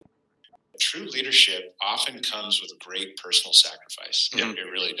true leadership often comes with great personal sacrifice.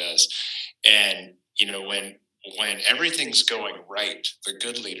 It really does. And, when everything's going right, the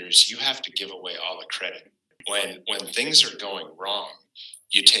good leaders, you have to give away all the credit. When things are going wrong,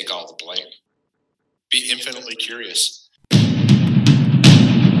 you take all the blame. Be infinitely curious.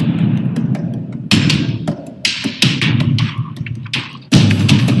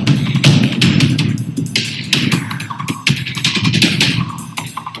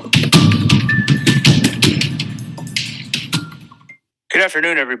 Good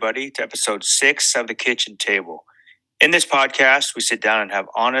afternoon, everybody, to episode 6 of The Kitchen Table. In this podcast, we sit down and have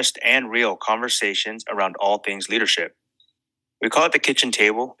honest and real conversations around all things leadership. We call it The Kitchen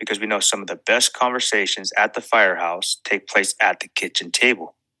Table because we know some of the best conversations at the firehouse take place at the kitchen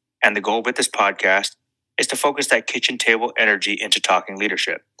table. And the goal with this podcast is to focus that kitchen table energy into talking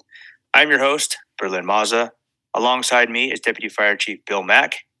leadership. I'm your host, Berlin Maza. Alongside me is Deputy Fire Chief Bill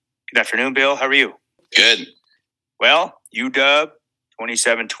Mack. Good afternoon, Bill. How are you? Good. Well, UW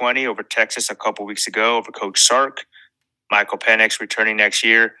 27-20 over Texas a couple weeks ago over Coach Sark. Michael Penix returning next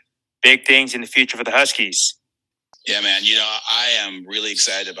year. Big things in the future for the Huskies. Yeah, man. I am really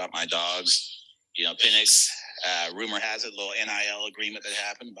excited about my dogs. Penix, rumor has it, a little NIL agreement that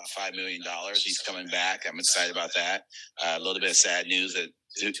happened, about $5 million. He's coming back. I'm excited about that. A little bit of sad news that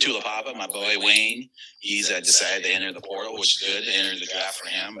Tulapapa, my boy Wayne, he's decided to enter the portal, which is good to enter the draft for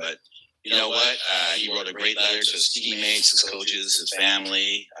him. But you know what? He wrote a great letter to his teammates, his coaches, his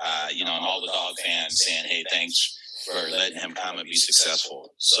family, and all the dog fans saying, hey, thanks for letting him come and be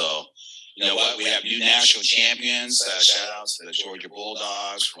successful. So, you know what? We have new national champions. Shout out to the Georgia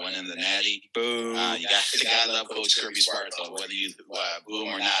Bulldogs for winning the Natty. Boom. You got to love Coach Kirby Sparta, whether you boom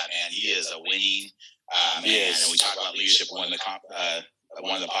or not, man. He is a winning man. And we talk about leadership on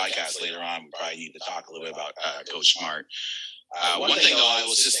one of the podcasts later on. We probably need to talk a little bit about Coach Smart. One thing, though, I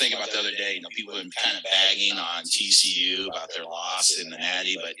was just thinking about the other day, people have been kind of bagging on TCU about their loss in the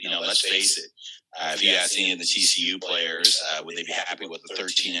Natty, but, let's face it. If you ask any of the TCU players, would they be happy with the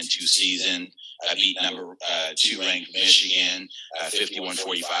 13-2 season, beat number 2 ranked Michigan,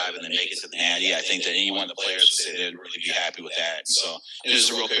 51-45, and then make it to the Natty? I think that any one of the players would say they'd really be happy with that. And so there's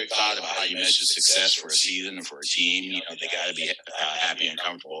a real quick thought about how you measure success for a season and for a team. They got to be happy and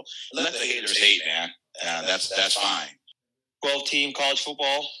comfortable. Let the haters hate, man. That's fine. 12-team college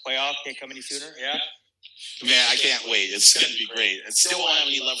football playoff can't come any sooner, yeah? Man, I can't wait. It's going to be great. I still won't have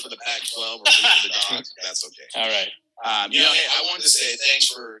any love for the Pac-12 or for the Dogs. That's okay. All right. Hey, I wanted to say thanks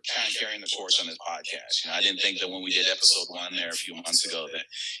for kind of carrying the torch on this podcast. I didn't think that when we did episode 1 there a few months ago that,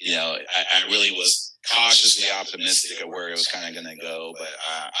 I really was cautiously optimistic of where it was kind of going to go. But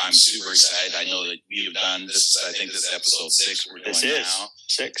I'm super excited. I know that you've done this. I think this is episode 6 we're doing now.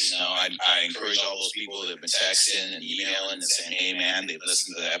 6. I encourage all those people that have been texting and emailing and saying, hey, man, they've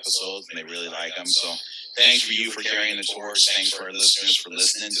listened to the episodes and they really like them. So thanks for you for carrying the torch. Thanks for our listeners for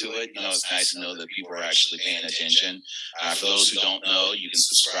listening to it. It's nice to know that people are actually paying attention. For those who don't know, you can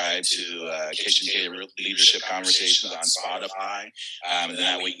subscribe to Kitchen Table Leadership Conversations on Spotify. And then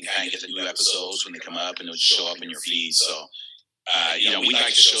that way you can kind of get the new episodes when they come up and it'll just show up in your feed. So, we'd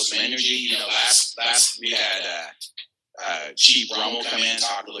like to show some energy. Last we had Chief Rummel come in and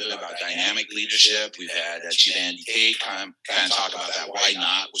talk a little bit about dynamic leadership. We've had Chief Andy Kate kind of talk about that why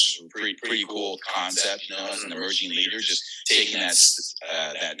not, which is a pretty cool concept, as an emerging leader, just taking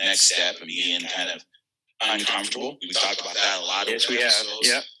that next step and being kind of uncomfortable. We talked about that a lot. Yes, we have.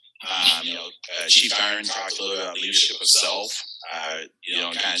 Yeah. Chief Tyerman talked a little bit about leadership of self.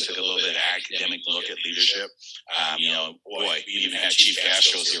 Kind of took a little bit of academic look at leadership. We even had Chief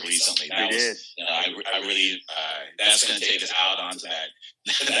Castros here recently. We did. I really, that's going to take us out onto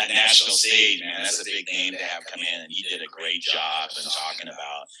that national stage, man. That's a big name to have come in, and he did a great job in talking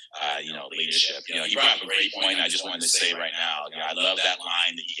about, leadership. He brought up a great point. I just wanted to say right now, I love that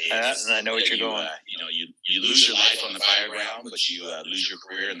line that he gave us. I know what you're going. You lose your life on the fire ground, but you lose your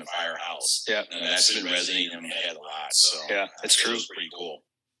career in the firehouse. Yeah, and that's been resonating in my head a lot. So yeah, it's true. It's pretty cool.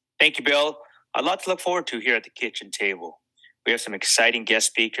 Thank you, Bill. A lot to look forward to here at the Kitchen Table. We have some exciting guest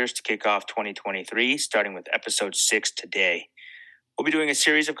speakers to kick off 2023, starting with episode 6 today. We'll be doing a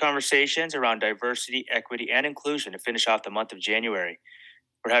series of conversations around diversity, equity, and inclusion to finish off the month of January.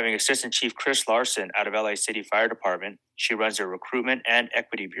 We're having Assistant Chief Chris Larson out of LA City Fire Department. She runs their Recruitment and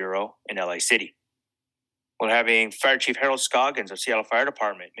Equity Bureau in LA City. We're having Fire Chief Harold Scoggins of Seattle Fire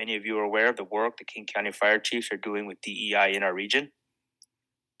Department. Many of you are aware of the work the King County Fire Chiefs are doing with DEI in our region.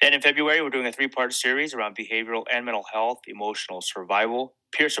 Then in February, we're doing a 3-part series around behavioral and mental health, emotional survival,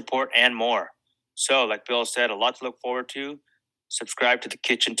 peer support, and more. So, like Bill said, a lot to look forward to. Subscribe to the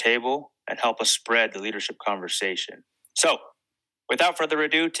Kitchen Table and help us spread the leadership conversation. So, without further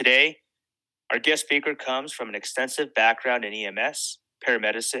ado, today Our guest speaker comes from an extensive background in EMS,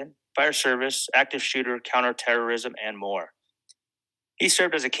 paramedicine, fire service, active shooter, counterterrorism, and more. He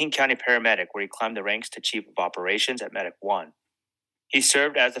served as a King County paramedic, where he climbed the ranks to Chief of Operations at Medic 1. He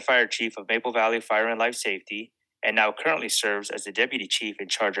served as the fire chief of Maple Valley Fire and Life Safety, and now currently serves as the deputy chief in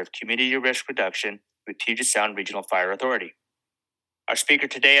charge of community risk reduction with Puget Sound Regional Fire Authority. Our speaker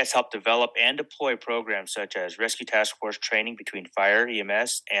today has helped develop and deploy programs such as Rescue Task Force training between fire,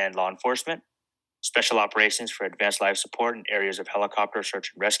 EMS, and law enforcement, special operations for advanced life support in areas of helicopter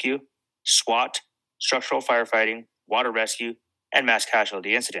search and rescue, SWAT, structural firefighting, water rescue, and mass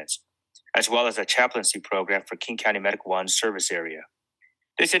casualty incidents, as well as a chaplaincy program for King County Medic 1's service area.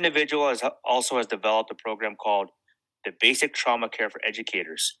 This individual has developed a program called the Basic Trauma Care for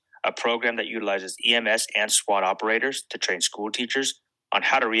Educators, a program that utilizes EMS and SWAT operators to train school teachers on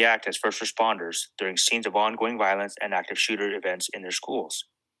how to react as first responders during scenes of ongoing violence and active shooter events in their schools.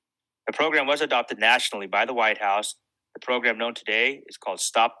 The program was adopted nationally by the White House. The program known today is called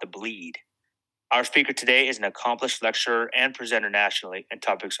Stop the Bleed. Our speaker today is an accomplished lecturer and presenter nationally in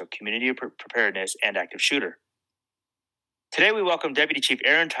topics of community preparedness and active shooter. Today we welcome Deputy Chief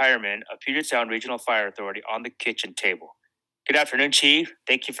Aaron Tyerman of Puget Sound Regional Fire Authority on the kitchen table. Good afternoon, Chief.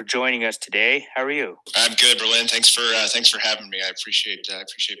 Thank you for joining us today. How are you? I'm good, Berlin. Thanks for having me. I appreciate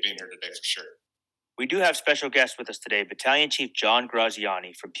being here today for sure. We do have special guests with us today, Battalion Chief John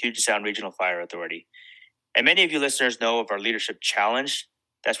Graziani from Puget Sound Regional Fire Authority. And many of you listeners know of our Leadership Challenge.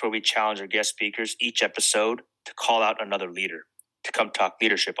 That's where we challenge our guest speakers each episode to call out another leader, to come talk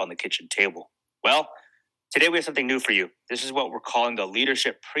leadership on the kitchen table. Well, today we have something new for you. This is what we're calling the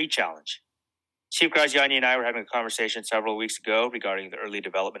Leadership Pre-Challenge. Chief Graziani and I were having a conversation several weeks ago regarding the early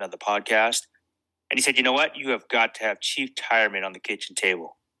development of the podcast. And he said, you know what? You have got to have Chief Tyerman on the kitchen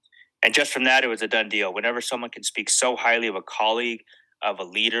table. And just from that, it was a done deal. Whenever someone can speak so highly of a colleague, of a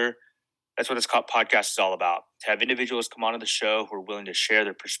leader, that's what this podcast is all about. To have individuals come onto the show who are willing to share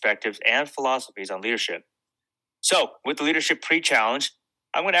their perspectives and philosophies on leadership. So, with the Leadership Pre-Challenge,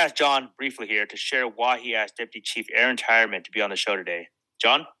 I'm going to ask John briefly here to share why he asked Deputy Chief Aaron Tyerman to be on the show today.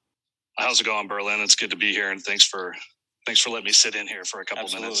 John? How's it going, Berlin? It's good to be here, and thanks for letting me sit in here for a couple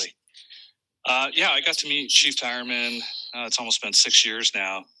minutes. I got to meet Chief Tyerman. It's almost been 6 years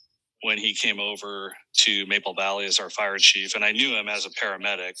now when he came over to Maple Valley as our fire chief, and I knew him as a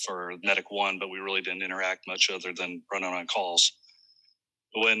paramedic for Medic 1, but we really didn't interact much other than running on calls.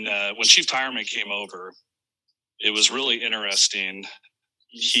 When Chief Tyerman came over, it was really interesting.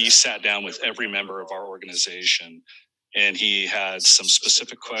 He sat down with every member of our organization, and he had some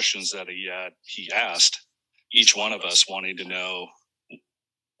specific questions that he asked each one of us, wanting to know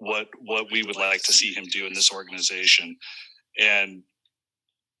what we would like to see him do in this organization. And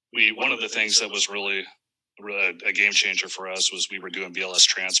one of the things that was really a game changer for us was we were doing BLS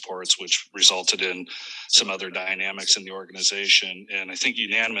transports, which resulted in some other dynamics in the organization. And I think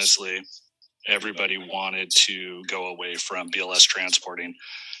unanimously, everybody wanted to go away from BLS transporting,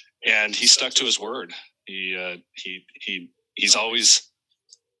 and he stuck to his word. He's always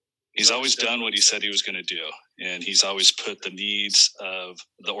done what he said he was going to do, and he's always put the needs of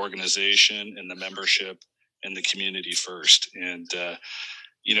the organization and the membership and the community first. And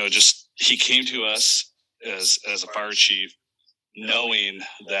he came to us as a fire chief, knowing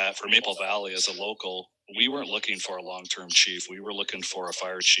that for Maple Valley as a local, we weren't looking for a long-term chief. We were looking for a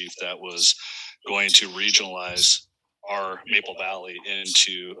fire chief that was going to regionalize our Maple Valley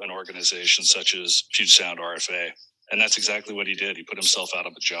into an organization such as Puget Sound RFA. And that's exactly what he did. He put himself out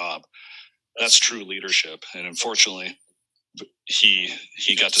of a job. That's true leadership. And unfortunately, he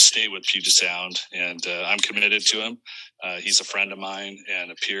got to stay with Puget Sound, and I'm committed to him. He's a friend of mine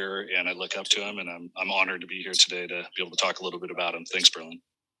and a peer, and I look up to him, and I'm honored to be here today to be able to talk a little bit about him. Thanks, Berlin.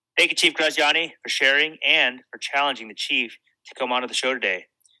 Thank you, Chief Graziani, for sharing and for challenging the chief to come onto the show today.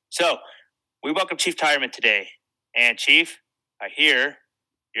 So, we welcome Chief Tyerman today. And Chief, I hear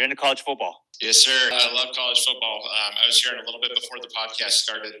you're into college football. Yes, sir. I love college football. I was hearing a little bit before the podcast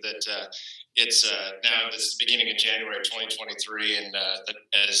started that it's now it's the beginning of January 2023, and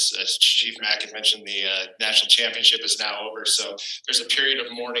as Chief Mack had mentioned, the national championship is now over. So there's a period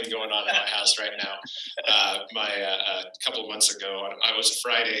of mourning going on in my house right now. A couple of months ago, I was a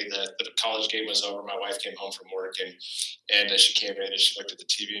Friday. The college game was over. My wife came home from work, and she came in and she looked at the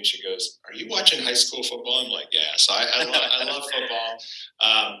TV and she goes, "Are you watching high school football?" I'm like, "Yeah." So I love football.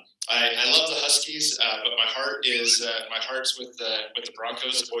 I love the Huskies, but my heart's with the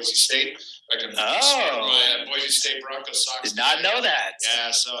Broncos of Boise State. I can support my Boise State Broncos Sox. Did not know that.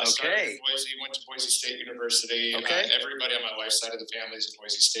 Yeah, so I started in Boise, went to Boise State University. Okay. Everybody on my wife's side of the family is a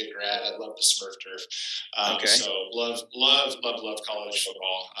Boise State grad. I love the Smurf turf. So love college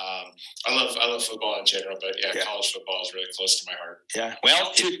football. I love football in general, but college football is really close to my heart. Yeah.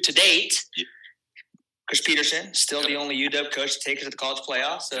 Well, to date, Chris Peterson, still the only UW coach to take us to the college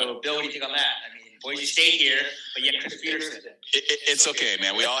playoffs. So, Bill, what do you think on that? I mean, Boise State here, but Chris Peterson. It's okay,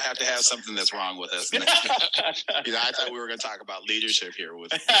 man. We all have to have something that's wrong with us. I thought we were going to talk about leadership here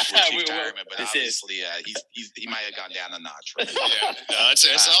with Chief Tyerman, but obviously he might have gone down a notch. Right?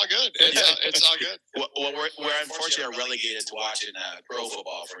 It's all good. It's all good. Well, we're unfortunately relegated to watching pro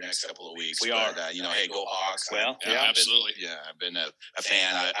football for the next couple of weeks. We are. Hey, go Hawks. Well, absolutely. I've been a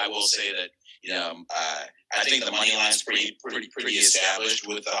fan. I will say that. I think the money line's pretty established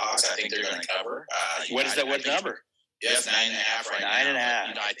with the Hawks. I think they're going to cover. What is that? What number? Yes, 9.5 right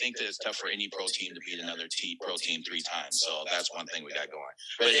now. 9.5. I think that it's tough for any pro team to beat another pro team 3 times. So that's one thing we got going.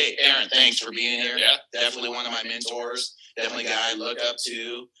 But hey, Aaron, thanks for being here. Yeah. Definitely one of my mentors. Definitely a guy I look up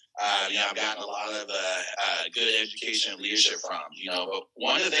to. I've gotten a lot of good education and leadership from. But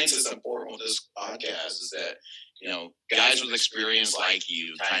one of the things that's important with this podcast is that guys with experience like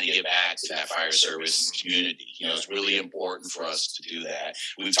you trying to get back to that fire service community. It's really important for us to do that.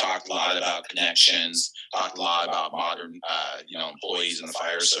 We've talked a lot about connections, talked a lot about modern, employees in the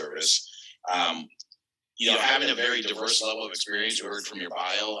fire service. Having a very diverse level of experience. We heard from your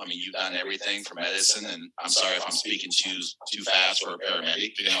bio. I mean, you've done everything from medicine, and I'm sorry if I'm speaking too fast for a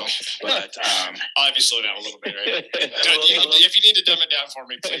paramedic, but I'll have you slow down a little bit, right? If you need to dumb it down for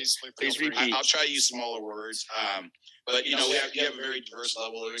me, please repeat. I'll try to use smaller words. But you have a very diverse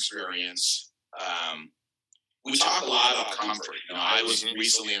level of experience. We talk a lot about comfort. I was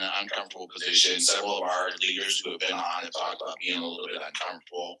recently in an uncomfortable position. Several of our leaders who have been on have talked about being a little bit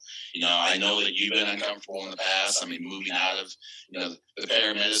uncomfortable. I know that you've been uncomfortable in the past. I mean, moving out of the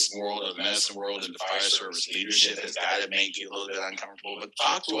paramedicine world or the medicine world into fire service leadership has got to make you a little bit uncomfortable. But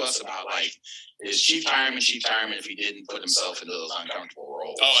talk to us about is Chief Tyerman if he didn't put himself into those uncomfortable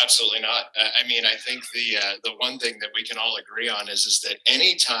roles? Oh, absolutely not. I mean, I think the one thing that we can all agree on is that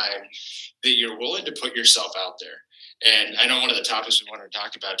any time that you're willing to put yourself out there, and I know one of the topics we wanted to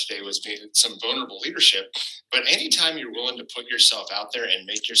talk about today was being some vulnerable leadership, but anytime you're willing to put yourself out there and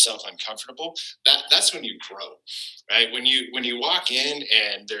make yourself uncomfortable, that's when you grow, right? When you walk in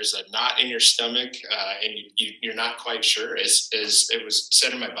and there's a knot in your stomach and you're not quite sure, as it was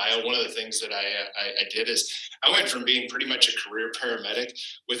said in my bio, one of the things that I did is I went from being pretty much a career paramedic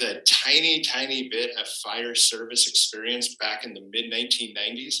with a tiny bit of fire service experience back in the mid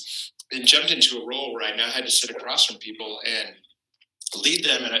 1990s. And jumped into a role where I now had to sit across from people and lead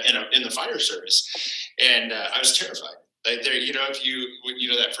them in the fire service, and I was terrified.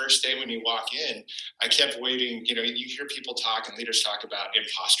 That first day when you walk in, I kept waiting. You hear people talk and leaders talk about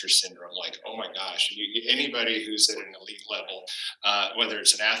imposter syndrome. Like, oh my gosh, anybody who's at an elite level, whether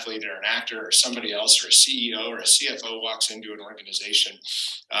it's an athlete or an actor or somebody else or a CEO or a CFO walks into an organization,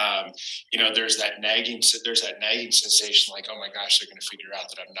 there's that nagging sensation like, oh my gosh, they're going to figure out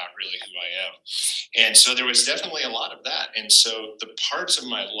that I'm not really who I am. And so there was definitely a lot of that. And so the parts of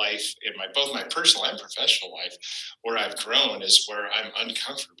my life, in both my personal and professional life, where I've grown is where I'm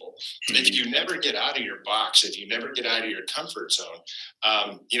uncomfortable. If you never get out of your box, if you never get out of your comfort zone,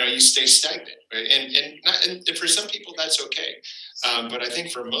 you stay stagnant. And for some people, that's okay. But I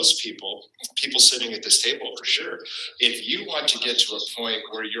think for most people sitting at this table, for sure, if you want to get to a point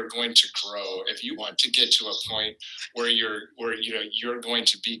where you're going to grow, if you want to get to a point where you're going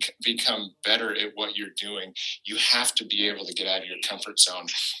to become better at what you're doing, you have to be able to get out of your comfort zone.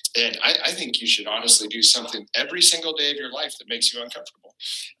 And I think you should honestly do something every single day of your life that makes you uncomfortable.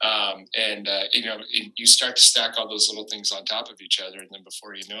 You start to stack all those little things on top of each other, and then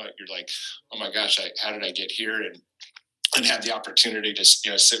before you know it, you're like, oh my gosh, how did I get here? And have the opportunity to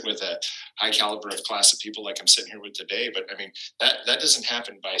sit with a high caliber of class of people like I'm sitting here with today. But I mean, that doesn't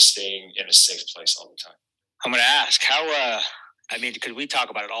happen by staying in a safe place all the time. I'm going to ask because we talk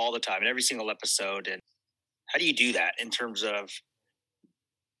about it all the time in every single episode. And how do you do that in terms of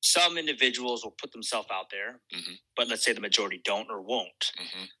some individuals will put themselves out there, but let's say the majority don't or won't.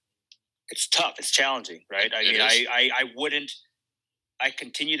 Mm-hmm. It's tough. It's challenging, right? I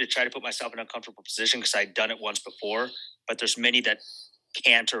continue to try to put myself in an uncomfortable position because I've done it once before, but there's many that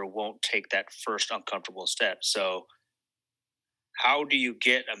can't or won't take that first uncomfortable step. So how do you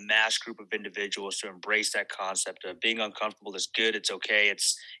get a mass group of individuals to embrace that concept of being uncomfortable is good, it's okay,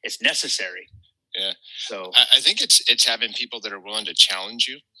 it's necessary? Yeah. So I think it's having people that are willing to challenge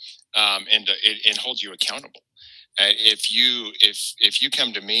you. and hold you accountable. If you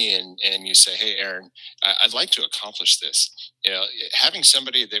come to me and you say, "Hey, Aaron, I'd like to accomplish this," having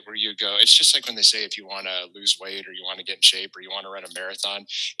somebody that where you go, it's just like when they say if you want to lose weight or you want to get in shape or you want to run a marathon,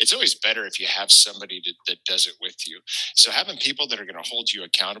 it's always better if you have somebody that does it with you. So having people that are going to hold you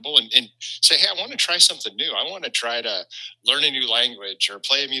accountable and say, "Hey, I want to try something new. I want to try to learn a new language or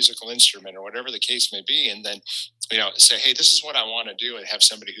play a musical instrument or whatever the case may be," and then say, "Hey, this is what I want to do," and have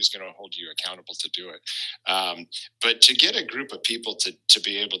somebody who's going to hold you accountable to do it. But to get a group of people to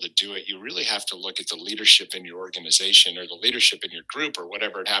be able to do it, you really have to look at the leadership in your organization or the leadership in your group or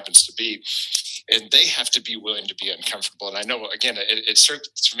whatever it happens to be. And they have to be willing to be uncomfortable. And I know, again,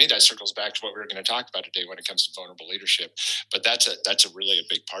 for me, that circles back to what we were going to talk about today when it comes to vulnerable leadership. But that's a really a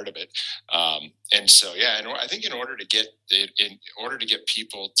big part of it. And so, yeah, and I think in order to get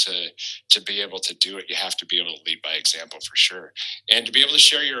people to be able to do it, you have to be able to lead by example for sure, and to be able to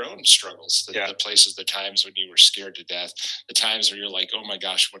share your own struggles, the places, the times when you were scared to death, the times where you're like, "Oh my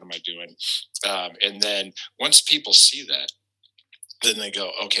gosh, what am I doing?" And then once people see that, then they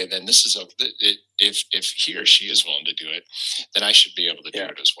go, "Okay, then this is if he or she is willing to do it, then I should be able to do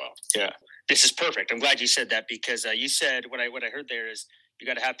it as well." Yeah, this is perfect. I'm glad you said that because you said what I heard there is you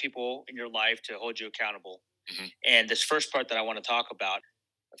got to have people in your life to hold you accountable. Mm-hmm. And this first part that I want to talk about,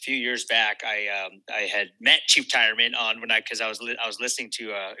 a few years back, I had met Chief Tyerman because I was listening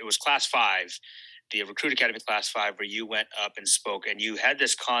to it was Class 5, the Recruit Academy Class 5, where you went up and spoke, and you had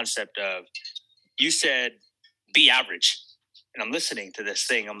this concept of, you said, be average. And I'm listening to this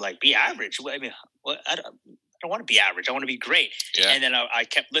thing. I'm like, be average? I mean, I don't want to be average. I want to be great. Yeah. And then I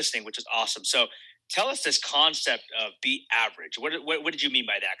kept listening, which is awesome. So tell us this concept of be average. What did you mean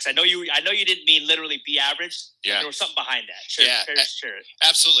by that? Because I know you didn't mean literally be average. Yeah. There was something behind that. Share it.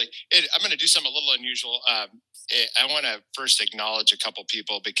 Absolutely. I'm going to do something a little unusual. I want to first acknowledge a couple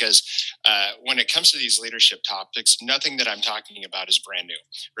people because when it comes to these leadership topics, nothing that I'm talking about is brand new,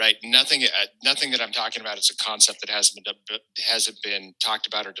 right? Nothing that I'm talking about is a concept that hasn't been talked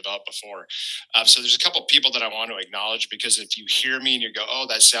about or developed before. So there's a couple people that I want to acknowledge because if you hear me and you go, "Oh,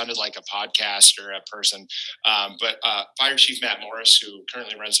 that sounded like a podcast or a person," but Fire Chief Matt Morris, who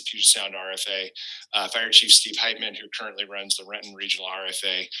currently runs the Puget Sound RFA, Fire Chief Steve Heitman, who currently runs the Renton Regional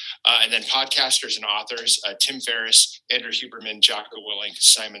RFA, and then podcasters and authors, Tim Ferriss, Andrew Huberman, Jocko Willink,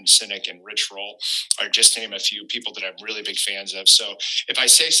 Simon Sinek, and Rich Roll are just to name a few people that I'm really big fans of. So if I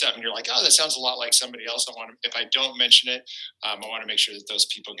say something, you're like, "Oh, that sounds a lot like somebody else," if I don't mention it, I want to make sure that those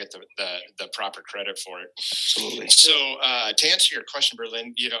people get the proper credit for it. Absolutely. So to answer your question,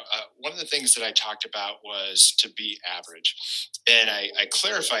 Berlin, one of the things that I talked about was to be average. And I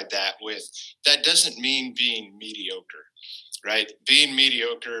clarified that with, that doesn't mean being mediocre. Right? Being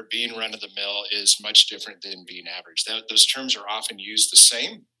mediocre, being run of the mill is much different than being average. Those terms are often used the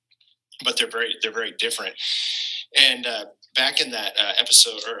same, but they're very different. And back in that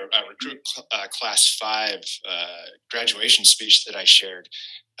episode or Recruit Class 5 graduation speech that I shared,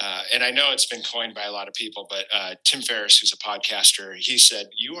 and I know it's been coined by a lot of people, but Tim Ferriss, who's a podcaster, he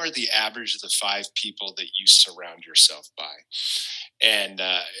said, "You are the average of the 5 people that you surround yourself by." And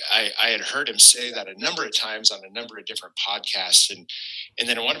I had heard him say that a number of times on a number of different podcasts. And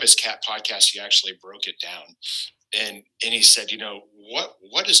then in one of his cat podcasts, he actually broke it down. And he said,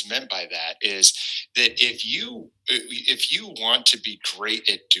 what is meant by that is that if you want to be great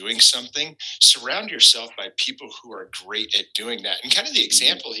at doing something, surround yourself by people who are great at doing that. And kind of the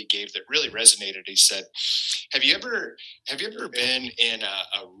example he gave that really resonated, he said, have you ever been in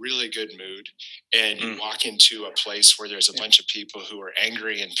a really good mood and you walk into a place where there's a bunch of people who are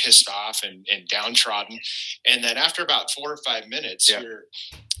angry and pissed off and downtrodden, and then after about 4 or 5 minutes,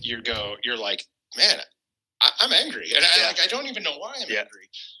 you're like, "Man, I'm angry, and I don't even know why I'm angry."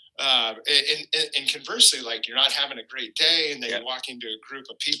 And conversely, like, you're not having a great day, and then you walk into a group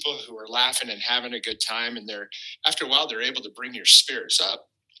of people who are laughing and having a good time, and after a while they're able to bring your spirits up,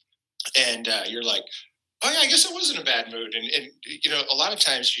 and you're like, "Oh yeah, I guess I was in a bad mood." And a lot of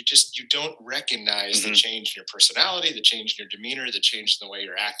times you don't recognize the change in your personality, the change in your demeanor, the change in the way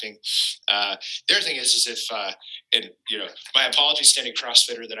you're acting. The other thing is if my apologies to any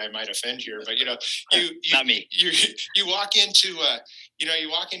CrossFitter that I might offend here, but not me. You walk into a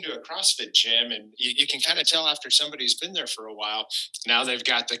CrossFit gym and you can kind of tell after somebody's been there for a while. Now they've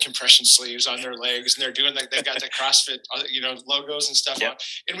got the compression sleeves on their legs and they're doing they've got the CrossFit logos and stuff on,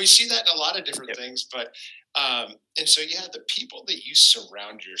 and we see that in a lot of different things, but. And so, the people that you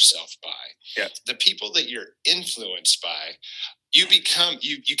surround yourself by, the people that you're influenced by, you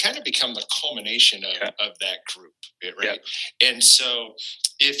kind of become the culmination of that group, right? And so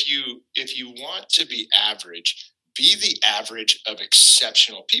if you want to be average, be the average of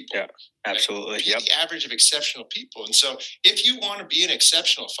exceptional people. Yeah, absolutely. Right? Be the average of exceptional people. And so if you want to be an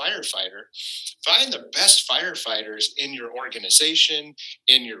exceptional firefighter, find the best firefighters in your organization,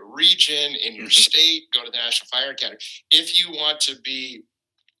 in your region, in your state. Go to the National Fire Academy. If you want to be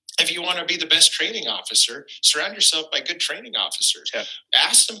the best training officer, surround yourself by good training officers. Yeah.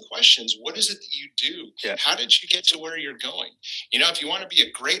 Ask them questions. What is it that you do? Yeah. How did you get to where you're going? If you want to be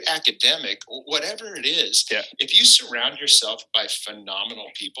a great academic, whatever it is, if you surround yourself by phenomenal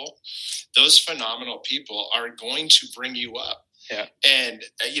people, those phenomenal people are going to bring you up. Yeah. And,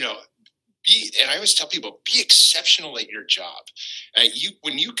 and I always tell people, be exceptional at your job.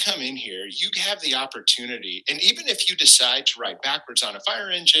 When you come in here, you have the opportunity. And even if you decide to ride backwards on a fire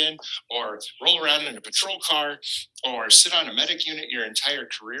engine or roll around in a patrol car or sit on a medic unit your entire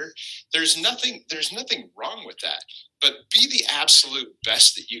career, there's nothing wrong with that. But be the absolute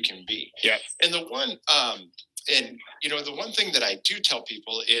best that you can be. Yeah. And the one thing that I do tell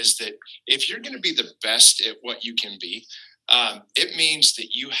people is that if you're going to be the best at what you can be, it means that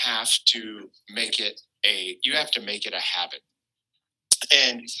you have to make it a habit.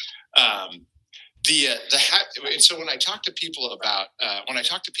 And so when I talk to people about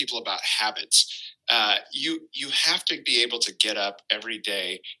habits, you have to be able to get up every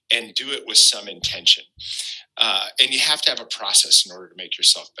day and do it with some intention. And you have to have a process in order to make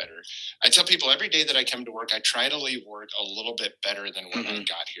yourself better. I tell people every day that I come to work, I try to leave work a little bit better than when I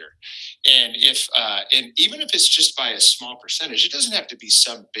got here. And even if it's just by a small percentage, it doesn't have to be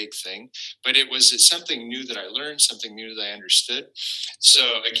some big thing, but it's something new that I learned, something new that I understood. So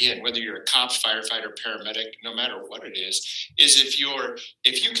again, whether you're a cop, firefighter, paramedic, no matter what it is if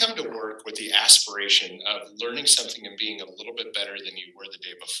you come to work with the aspiration of learning something and being a little bit better than you were the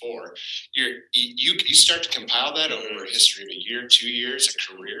day before, you start to compile that over a history of a year, 2 years,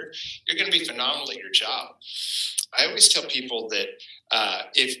 a career, you're going to be phenomenal at your job. I always tell people that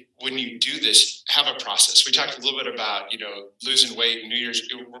when you do this, have a process. We talked a little bit about, losing weight. New Year's,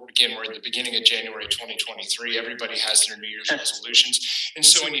 again, we're at the beginning of January 2023. Everybody has their New Year's resolutions. And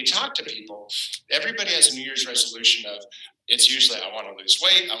so when you talk to people, everybody has a New Year's resolution of, it's usually, I want to lose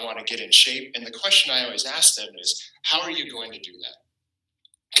weight, I want to get in shape. And the question I always ask them is, how are you going to do that?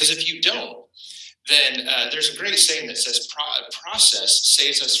 Because if you don't, then there's a great saying that says process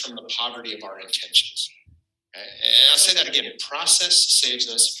saves us from the poverty of our intentions. And I'll say that again. Process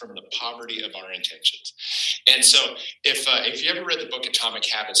saves us from the poverty of our intentions. And so if you ever read the book Atomic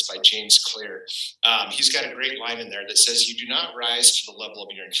Habits by James Clear, he's got a great line in there that says, you do not rise to the level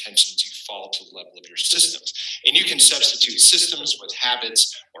of your intentions, you fall to the level of your systems. And you can substitute systems with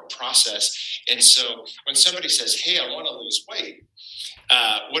habits or process. And so when somebody says, hey, I want to lose weight,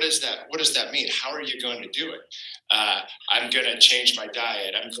 what does that mean? How are you going to do it? I'm going to change my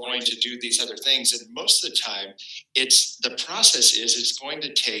diet. I'm going to do these other things. And most of the time, it's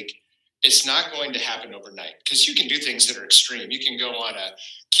not going to happen overnight, because you can do things that are extreme. You can go on a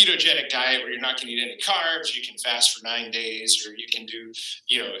ketogenic diet where you're not going to eat any carbs. You can fast for 9 days, or you can do,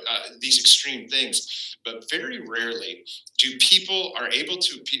 these extreme things. But very rarely are people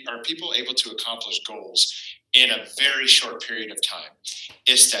able to accomplish goals in a very short period of time.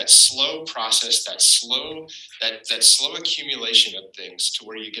 It's that slow process, that slow accumulation of things to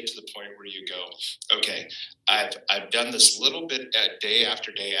where you get to the point where you go, okay, I've done this little bit day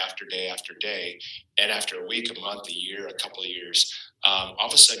after day after day after day, and after a week, a month, a year, a couple of years, all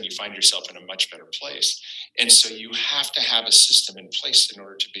of a sudden you find yourself in a much better place. And so you have to have a system in place in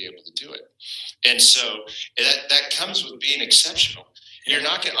order to be able to do it. And so that comes with being exceptional. You're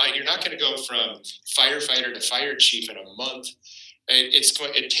not going to go from firefighter to fire chief in a month.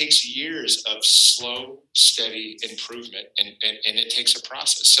 It takes years of slow, steady improvement, and it takes a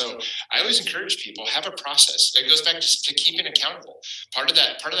process. So I always encourage people, have a process. It goes back to keeping accountable. Part of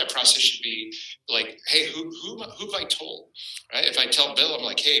that process should be like, hey, who have I told? Right? If I tell Bill, I'm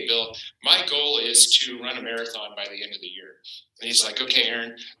like, hey, Bill, my goal is to run a marathon by the end of the year. And he's like, okay,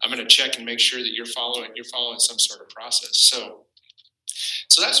 Aaron, I'm going to check and make sure that you're following some sort of process.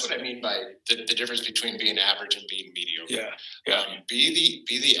 So that's what I mean by the difference between being average and being mediocre. Yeah. Be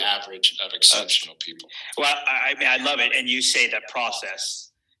the average of exceptional people. Well, I love it, and you say that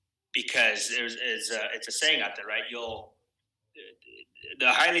process because it's a saying out there, right? The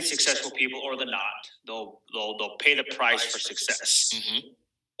highly successful people or the not, they'll pay the price for success,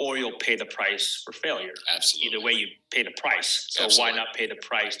 or you'll pay the price for failure. Absolutely. Either way, you pay the price. So Absolutely. Why not pay the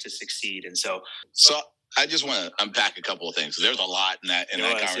price to succeed? And so. I just want to unpack a couple of things. There's a lot in that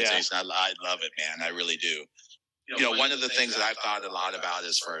conversation. Yeah. I love it, man. I really do. one of the things that I've thought a lot about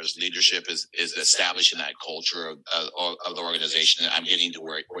as far as leadership is establishing that culture of the organization. And I'm getting to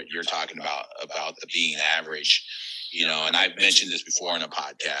what you're talking about the being average. And I've mentioned this before in a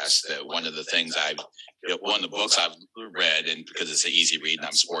podcast that one of the things one of the books I've read, and because it's an easy read and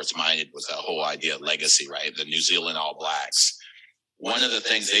I'm sports minded, was the whole idea of legacy, right? The New Zealand All Blacks. One of the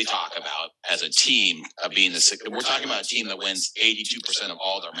things they talk about as a team of being we're talking about a team that wins 82% of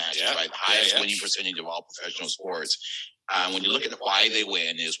all their matches, right? The highest winning percentage of all professional sports. When you look at why they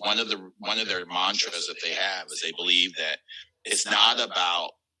win, is one of their mantras that they have is they believe that it's not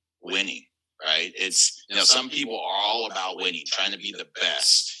about winning, right? It's, some people are all about winning, trying to be the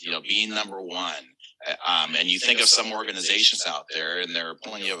best, being number one. And you think of some organizations out there, and there are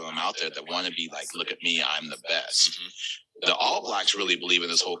plenty of them out there that want to be like, look at me, I'm the best. Mm-hmm. The All Blacks really believe in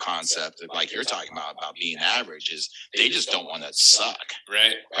this whole concept, like you're talking about being average, is they just don't want to suck.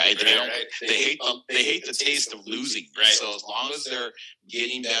 Right. They hate the taste of losing. Right. So as long as they're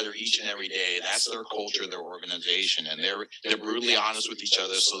getting better each and every day, that's their culture, their organization, and they're brutally honest with each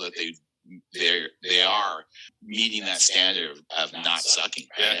other so that they are meeting that standard of not sucking.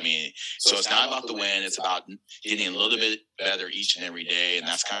 Right? I mean, so it's not about the win; it's about getting a little bit better each and every day, and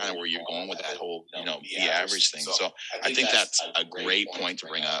that's kind of where you're going with that whole, the average thing. So I think that's a great point to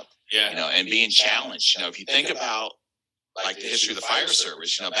bring up. Yeah, and being challenged. If you think about like the history of the fire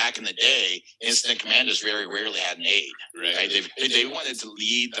service, back in the day, incident commanders very rarely had an aide. Right? They wanted to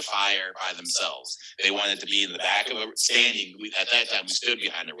lead the fire by themselves. They wanted to be in the back of a standing. At that time, we stood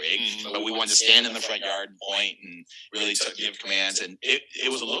behind the rig, but we wanted to stand in the front yard and point and really give commands. And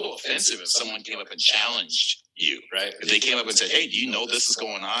it was a little offensive if someone came up and challenged you. Right? If they came up and said, "Hey, do you know this is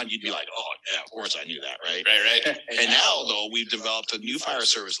going on?" You'd be like, "Oh, yeah, of course I knew that." Right? Right. And now, though, we've developed a new fire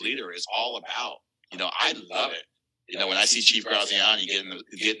service leader. It's all about, I love it. When I see Chief Graziani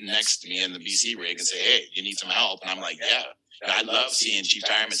getting next to me in the BC rig and say, "Hey, you need some help?" And I'm like, "Yeah." And I love seeing Chief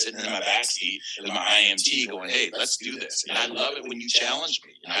Tyerman sitting in my backseat with my IMT going, "Hey, let's do this." And I love it when you challenge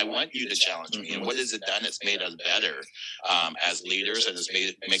me. And I want you to challenge me. And what has it done? It's made us better as leaders, and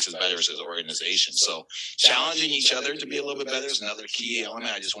makes us better as an organization. So challenging each other to be a little bit better is another key element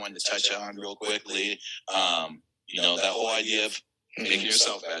I just wanted to touch on real quickly. That whole idea of making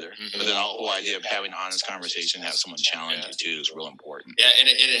yourself better, but then the whole idea of having an honest conversation, have someone challenge you too, is real important. Yeah, and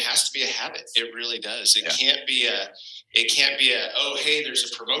it has to be a habit. It really does. It can't be a oh, hey, there's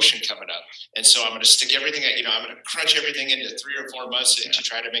a promotion coming up, and so I'm going to stick everything I'm going to crunch everything into 3 or 4 months to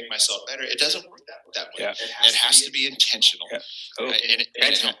try to make myself better. It doesn't work that way. Yeah. It has to be intentional. Yeah. Oh,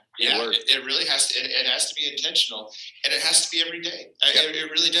 intentional. It really has to. It has to be intentional, and it has to be every day.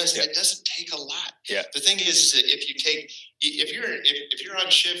 It really does. And it doesn't take a lot. Yeah. The thing is that if you're on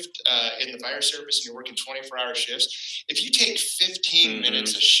shift in the fire service and you're working 24-hour shifts, if you take 15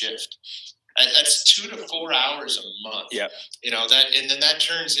 minutes a shift, that's 2 to 4 hours a month. Yeah. And then that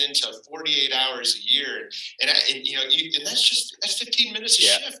turns into 48 hours a year, and that's 15 minutes a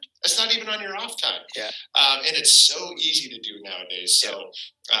shift. That's not even on your off time. Yeah. And it's so easy to do nowadays. So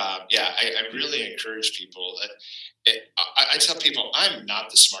I really encourage people. I tell people I'm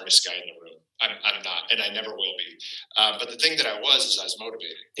not the smartest guy in the room. I'm not, and I never will be. But the thing that I was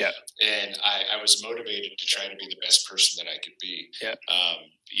motivated. Yeah. And I was motivated to try to be the best person that I could be. Yeah.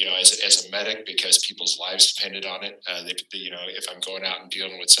 As a medic, because people's lives depended on it. If I'm going out and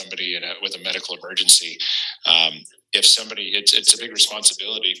dealing with somebody with a medical emergency, if somebody, it's a big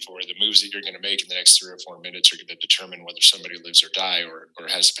responsibility for the moves that you're going to make in the next 3 or 4 minutes are going to determine whether somebody lives or die or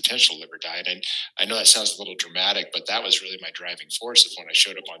has the potential to live or die. And I know that sounds a little dramatic, but that was really my driving force of when I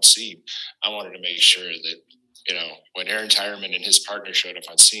showed up on scene. I wanted to make sure that, when Aaron Tyerman and his partner showed up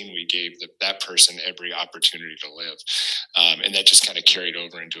on scene, we gave that person every opportunity to live. And that just kind of carried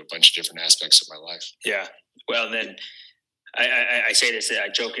over into a bunch of different aspects of my life. Yeah. Well, then I say this, I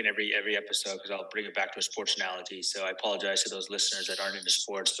joke in every episode because I'll bring it back to a sports analogy. So I apologize to those listeners that aren't into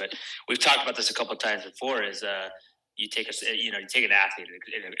sports, but we've talked about this a couple of times before is, you take an athlete,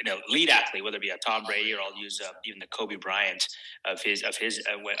 an elite athlete, whether it be a Tom Brady, or I'll use even the Kobe Bryant of his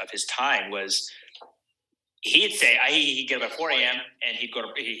time was, he'd say he'd get up at 4 a.m. and he'd go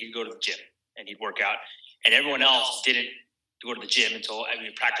to the gym and he'd work out, and everyone else didn't go to the gym until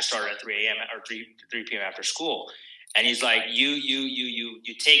practice started at 3 a.m. or 3 p.m. after school. And he's like, you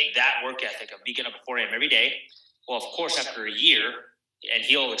take that work ethic of being up at 4 a.m. every day. Well, of course, after a year, and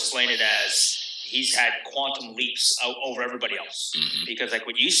he'll explain it as he's had quantum leaps over everybody else, because like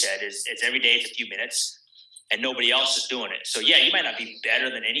what you said is it's every day, it's a few minutes. And nobody else is doing it. So, yeah, you might not be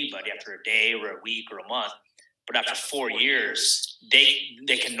better than anybody after a day or a week or a month, but after 4 years,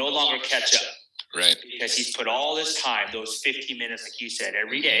 they can no longer catch up. Right. Because he's put all this time, those 15 minutes, like you said,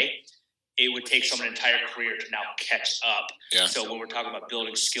 every day it would take someone an entire career to now catch up. Yeah. So when we're talking about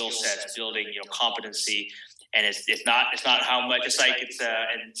building skill sets, building, competency, and it's not how much. It's like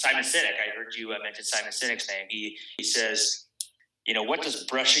and Simon Sinek. I heard you mention Simon Sinek's name. He says, what does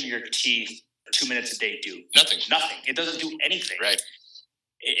brushing your teeth 2 minutes a day do? Nothing. It doesn't do anything. Right.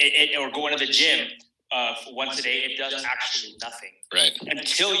 Or going to the gym once a day, it does actually nothing. Right.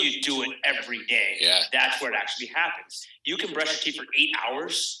 Until you do it every day. Yeah. That's where it actually happens. You can brush your teeth for 8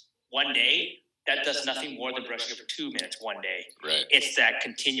 hours one day. That does nothing more than brushing it for 2 minutes one day. Right. It's that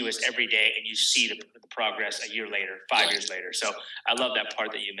continuous every day, and you see the progress a year later, 5 years later. So I love that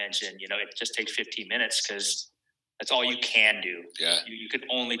part that you mentioned. It just takes 15 minutes because that's all you can do. Yeah. You can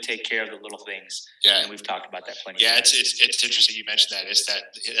only take care of the little things. Yeah. And we've talked about that plenty. Yeah, it's interesting you mentioned that.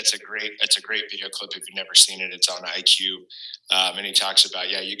 It's a great video clip if you've never seen it. It's on IQ, and he talks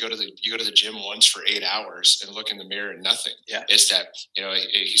about you go to the gym once for 8 hours and look in the mirror and nothing. Yeah, it's that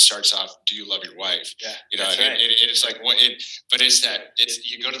he starts off, do you love your wife? Yeah, that's right. It's like but it's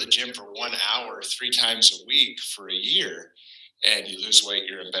you go to the gym for 1 hour 3 times a week for a year. And you lose weight,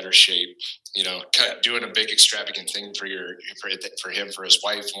 you're in better shape. Doing a big extravagant thing for him, for his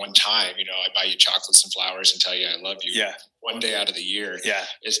wife one time. I buy you chocolates and flowers and tell you I love you. Yeah. One day out of the year. Yeah.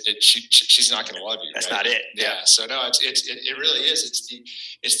 She's not going to love you. That's right? not it. Yeah. So no, it really is.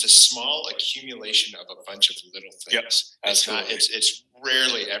 It's the small accumulation of a bunch of little things. Yep. Absolutely. It's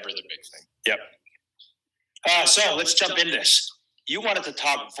rarely ever the big thing. Yep. So let's jump into this. You wanted to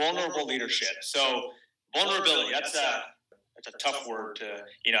talk vulnerable leadership. So vulnerability. That's a tough word to,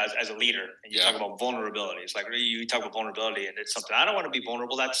 as a leader. And you talk about vulnerability. It's like you talk about vulnerability, and it's something I don't want to be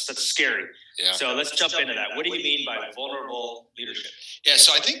vulnerable. That's scary. Yeah. So let's jump into that. What do you mean by vulnerable leadership? Yeah.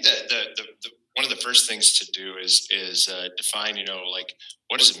 So I think that the one of the first things to do is define,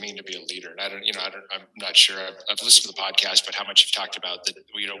 what does it mean to be a leader? And I'm not sure. I've listened to the podcast, but how much you've talked about that,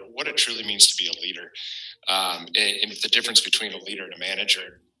 what it truly means to be a leader, and the difference between a leader and a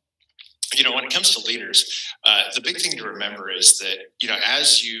manager. When it comes to leaders, the big thing to remember is that,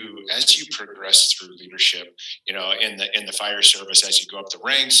 as you progress through leadership, in the fire service, as you go up the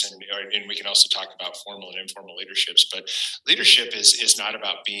ranks, and we can also talk about formal and informal leaderships, but leadership is not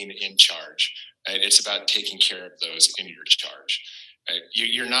about being in charge, right? It's about taking care of those in your charge. Right?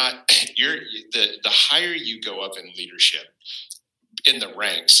 The higher you go up in leadership in the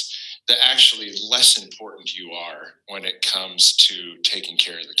ranks, the actually less important you are when it comes to taking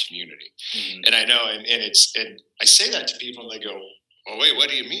care of the community. Mm-hmm. And I know, and I say that to people and they go, well, wait, what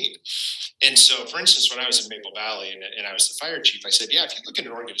do you mean? And so, for instance, when I was in Maple Valley and I was the fire chief, I said, if you look at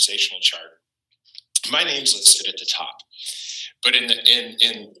an organizational chart, my name's listed at the top. But in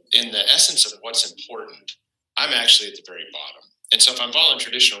the essence of what's important, I'm actually at the very bottom. And so if I'm following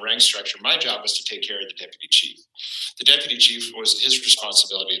traditional rank structure, my job was to take care of the deputy chief. The deputy chief his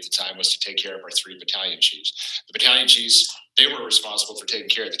responsibility at the time was to take care of our 3 battalion chiefs. The battalion chiefs, they were responsible for taking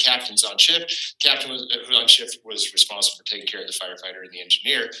care of the captains on shift. The captain on shift was responsible for taking care of the firefighter and the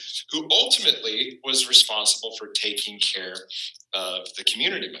engineer, who ultimately was responsible for taking care of the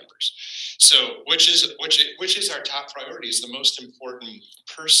community members. So, which is our top priority, is the most important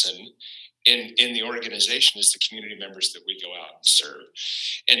person in the organization is the community members that we go out and serve.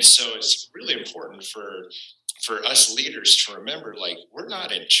 And so it's really important for us leaders to remember, we're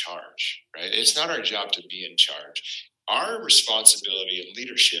not in charge, right? It's not our job to be in charge. Our responsibility in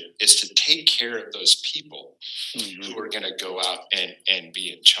leadership is to take care of those people who are going to go out and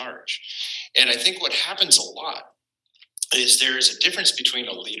be in charge. And I think what happens a lot is there is a difference between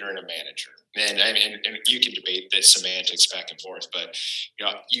a leader and a manager. And you can debate the semantics back and forth, but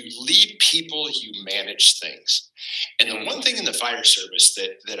you lead people, you manage things. And the one thing in the fire service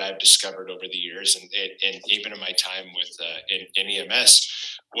that I've discovered over the years, and even in my time with in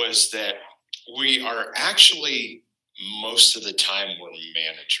EMS, was that we are actually, most of the time, we're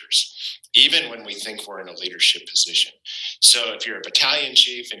managers, even when we think we're in a leadership position. So if you're a battalion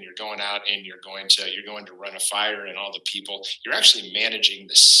chief and you're going out and you're going to run a fire and all the people, you're actually managing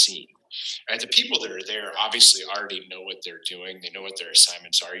the scene. Right? The people that are there obviously already know what they're doing. They know what their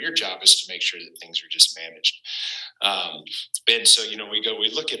assignments are. Your job is to make sure that things are just managed. And so, we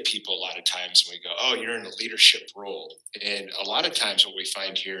look at people a lot of times and we go, oh, you're in a leadership role. And a lot of times what we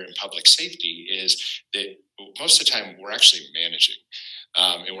find here in public safety is that most of the time we're actually managing.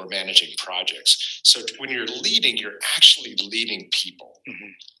 And we're managing projects. So when you're leading, you're actually leading people.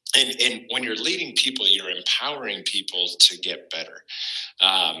 Mm-hmm. And when you're leading people, you're empowering people to get better.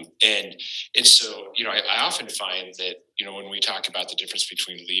 And so, I often find that, when we talk about the difference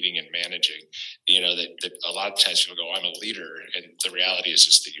between leading and managing, that a lot of times people go, I'm a leader. And the reality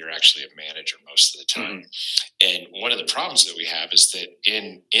is that you're actually a manager most of the time. And one of the problems that we have is that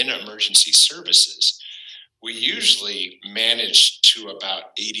in emergency services, we usually manage to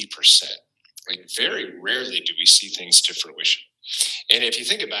about 80%. Like, very rarely do we see things to fruition. And if you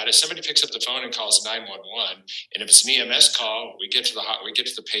think about it, somebody picks up the phone and calls 911, and if it's an EMS call, we get to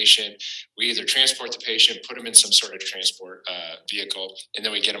the patient. We either transport the patient, put them in some sort of transport vehicle, and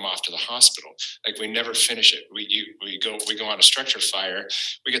then we get them off to the hospital. Like, we never finish it. We go on a structure fire.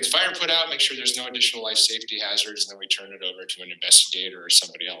 We get the fire put out, make sure there's no additional life safety hazards, and then we turn it over to an investigator or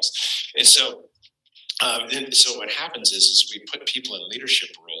somebody else. And so what happens is we put people in leadership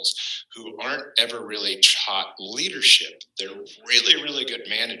roles who aren't ever really taught leadership. They're really, really good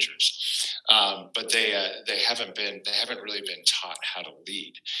managers, but they haven't really been taught how to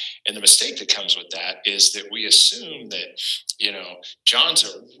lead. And the mistake that comes with that is that we assume that John's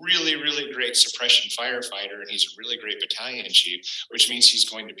a really, really great suppression firefighter and he's a really great battalion chief, which means he's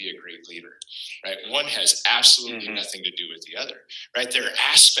going to be a great leader. Right? One has absolutely nothing to do with the other. Right? There are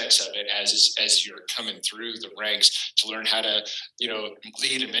aspects of it as you're coming through the ranks to learn how to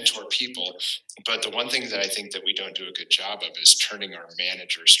lead and mentor people. But the one thing that I think that we don't do a good job of is turning our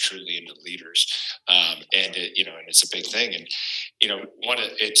managers truly into leaders. And it's a big thing. And one of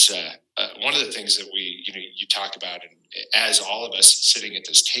the things that you talk about, and as all of us sitting at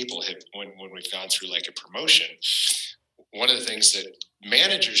this table when we've gone through like a promotion, one of the things that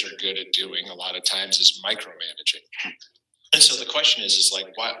managers are good at doing a lot of times is micromanaging. And so the question is like,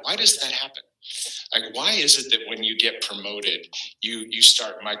 why does that happen? Like, why is it that when you get promoted, you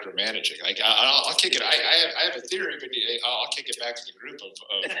start micromanaging? Like, I'll kick it. I have a theory, but I'll kick it back to the group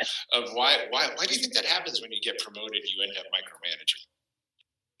of why do you think that happens when you get promoted? You end up micromanaging.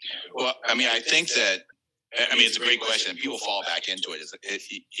 Well, I think that it's a great question, and people fall back into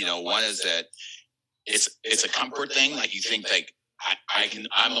it. One is that it's a comfort thing. Like, you think like, I'm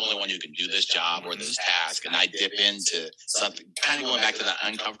the only one who can do this job or this task, and I dip into something, kind of going back to that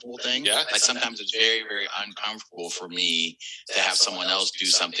uncomfortable thing. Yeah. Like, sometimes it's very, very uncomfortable for me to have someone else do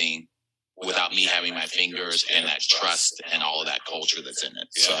something without me having my fingers and that trust and all of that culture that's in it.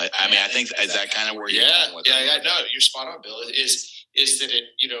 Yeah. So I think, is that kind of where you're going with it? Yeah. No, you're spot on, Bill. Is that it?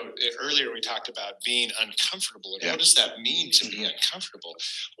 Earlier we talked about being uncomfortable, and what does that mean to be uncomfortable?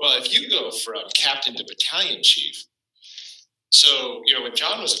 Well, if you go from captain to battalion chief. So, when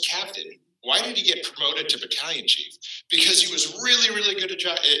John was a captain, why did he get promoted to battalion chief? Because he was really, really good at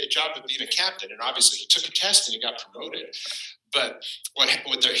job of being a captain. And obviously he took a test and he got promoted. But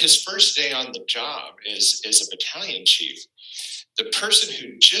his first day on the job is a battalion chief. The person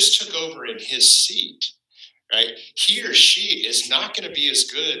who just took over in his seat, right, he or she is not going to be as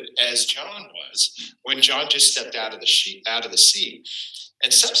good as John was when John just stepped out of the seat.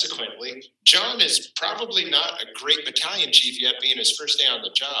 And subsequently, John is probably not a great battalion chief yet, being his first day on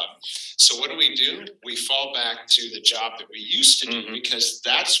the job. So what do? We fall back to the job that we used to do because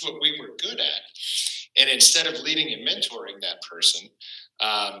that's what we were good at. And instead of leading and mentoring that person,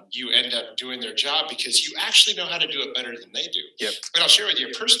 you end up doing their job because you actually know how to do it better than they do. Yep. But I'll share with you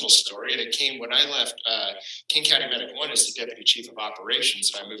a personal story. And it came when I left King County Medic 1 as the Deputy Chief of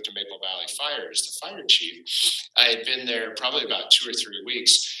Operations, and I moved to Maple Valley Fire as the Fire Chief. I had been there probably about 2 or 3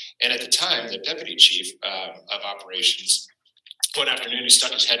 weeks. And at the time, the Deputy Chief of Operations, one afternoon, he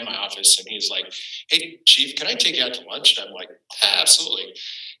stuck his head in my office and he's like, "Hey, Chief, can I take you out to lunch?" And I'm like, "Absolutely."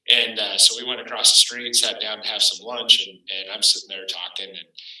 And so we went across the street, sat down to have some lunch, and I'm sitting there talking,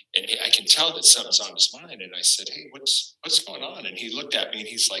 and I can tell that something's on his mind. And I said, "Hey, what's going on?" And he looked at me and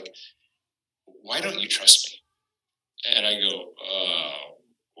he's like, "Why don't you trust me?" And I go,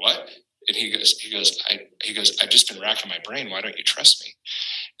 "What?" And he goes, "I've just been racking my brain. Why don't you trust me?"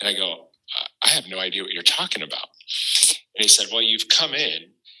 And I go, "I have no idea what you're talking about." And he said, "Well, you've come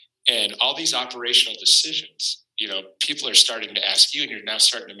in, and all these operational decisions, people are starting to ask you, and you're now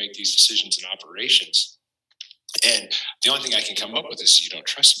starting to make these decisions in operations. And the only thing I can come up with is you don't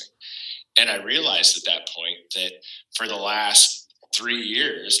trust me." And I realized at that point that for the last 3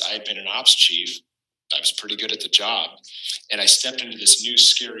 years, I'd been an ops chief. I was pretty good at the job. And I stepped into this new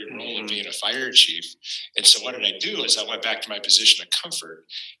scary role of being a fire chief. And so what did I do is I went back to my position of comfort.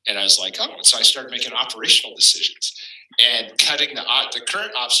 And I was like, so I started making operational decisions. And cutting the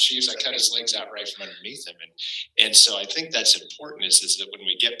current ops chiefs, I cut his legs out right from underneath him. And so I think that's important is that when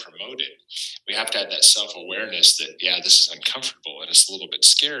we get promoted, we have to have that self-awareness that, this is uncomfortable and it's a little bit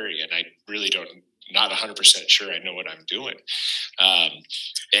scary. And I really don't not 100% sure I know what I'm doing.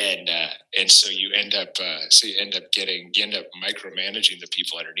 And so you end up micromanaging the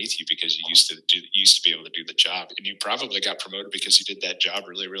people underneath you because you used to be able to do the job, and you probably got promoted because you did that job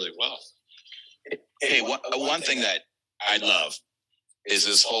really, really well. Hey, one thing that I love is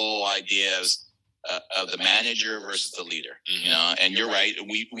this whole idea of the manager versus the leader, and you're right.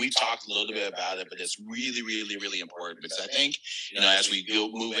 We've talked a little bit about it, but it's really, really, really important because I think, as we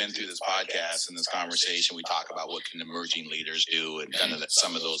move in through this podcast and this conversation, we talk about what can emerging leaders do and kind of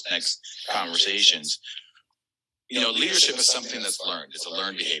some of those next conversations. Leadership is something that's learned. It's a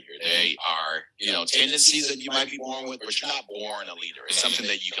learned behavior. They are, tendencies that you might be born with, but you're not born a leader. It's something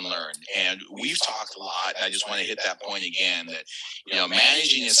that you can learn. And we've talked a lot. I just want to hit that point again that,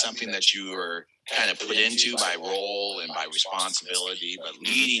 managing is something that you are kind of put into by role and by responsibility, but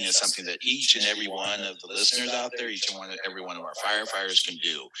leading is something that each and every one of the listeners out there, every one of our firefighters can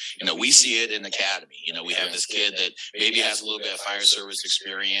do. We see it in the academy. We have this kid that maybe has a little bit of fire service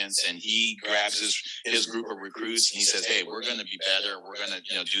experience, and he grabs his group of recruits and he says, hey, we're going to be better. We're going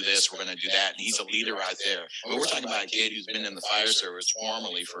to do this. We're going to do that. And he's a leader right there. We're talking about a kid who's been in the fire service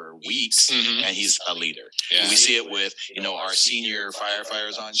formally for weeks, and he's a leader. Yeah. We see it with, our senior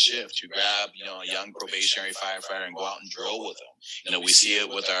firefighters on shift who grab, a young probationary firefighter and go out and drill with them. We see it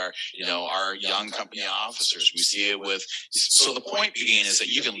with our young company officers. We see it with, so the point being is that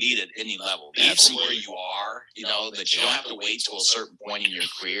you can lead at any level. Lead from where you are, that you don't have to wait till a certain point in your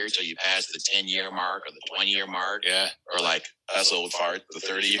career till you pass the 10-year mark or the 20-year mark. Yeah. Or like us old fart, the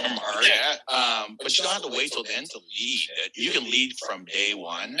 30-year mark. Yeah. But you don't have to wait till then to lead. You can lead from day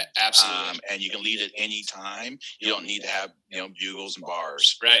one. Absolutely. And you can lead at any time. You don't need to have, bugles and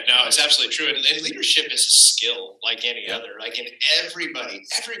bars. Right. No, it's absolutely true. And leadership is a skill like any other. Like in everybody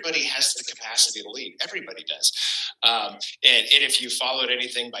has the capacity to lead. Everybody does. And if you followed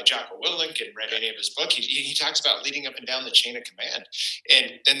anything by Jocko Willink and read any of his book, he talks about leading up and down the chain of command.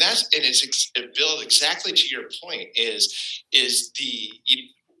 And it's Bill, exactly to your point is the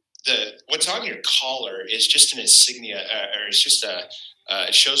what's on your collar is just an insignia, or it's just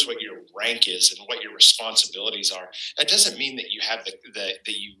it shows what your rank is and what your responsibilities are. That doesn't mean that you have that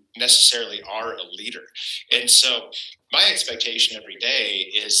you necessarily are a leader. And so my expectation every day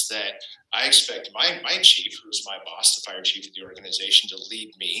is that I expect my chief, who's my boss, the fire chief of the organization, to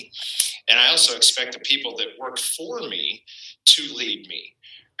lead me. And I also expect the people that work for me to lead me.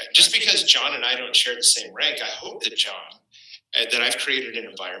 Just because John and I don't share the same rank, I hope that that I've created an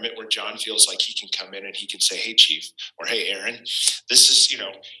environment where John feels like he can come in and he can say, hey, Chief, or hey, Aaron, this is,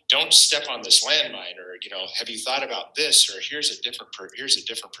 don't step on this landmine, or, have you thought about this, or here's a different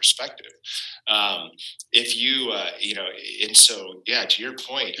perspective. If you, and so, yeah, to your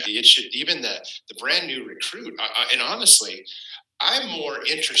point, it should, even the brand new recruit, and honestly, I'm more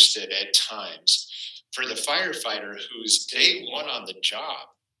interested at times for the firefighter who's day one on the job,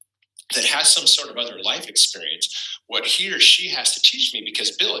 that has some sort of other life experience, what he or she has to teach me.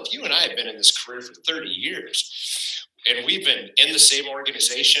 Because, Bill, if you and I have been in this career for 30 years, and we've been in the same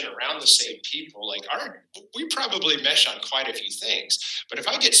organization, around the same people, we probably mesh on quite a few things. But if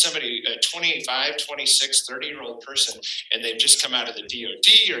I get somebody, a 25, 26, 30-year-old person, and they've just come out of the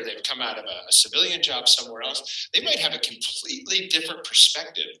DOD, or they've come out of a civilian job somewhere else, they might have a completely different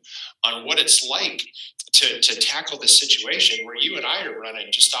perspective on what it's like to tackle this situation where you and I are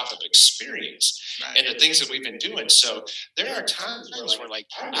running just off of experience, right, and the things that we've been doing. So there are times where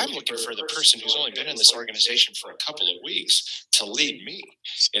I'm looking for the person who's only been in this organization for a couple of weeks to lead me,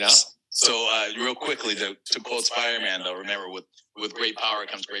 So real quickly, to quote Tyerman, though, remember with great power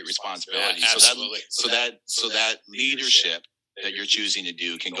comes great responsibility. Yeah, absolutely. So that leadership that you're choosing to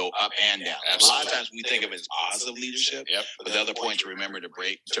do can go up and down. Absolutely. A lot of times we think of it as positive leadership. Yep. But the other point to remember to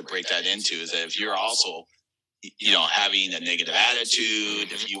break that into is that if you're also, having a negative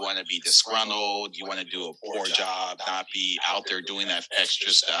attitude, if you want to be disgruntled, you want to do a poor job, not be out there doing that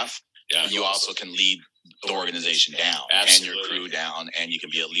extra stuff, you also can lead the organization down. Absolutely. And your crew down, and you can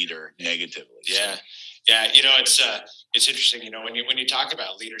be a leader negatively. Yeah. So. Yeah, it's interesting. When you talk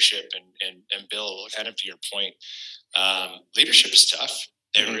about leadership, and Bill, kind of to your point, leadership is tough.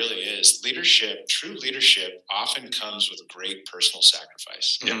 It really is. True leadership often comes with great personal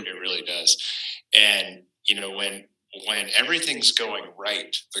sacrifice. Mm-hmm. It really does. And when everything's going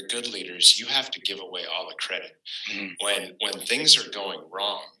right, the good leaders, you have to give away all the credit. Mm-hmm. When things are going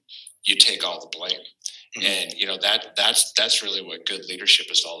wrong, you take all the blame. Mm-hmm. And that's really what good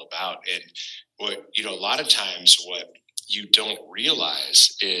leadership is all about. And what a lot of times what you don't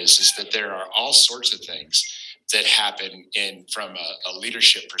realize is that there are all sorts of things that happen from a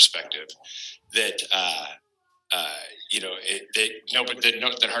leadership perspective that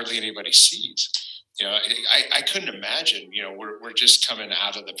hardly anybody sees. I couldn't imagine, we're just coming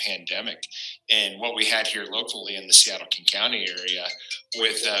out of the pandemic, and what we had here locally in the Seattle-King County area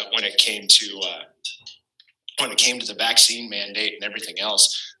with when it came to the vaccine mandate and everything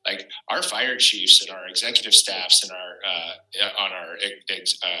else. Like our fire chiefs and our executive staffs and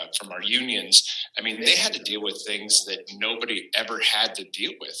from our unions, I mean, they had to deal with things that nobody ever had to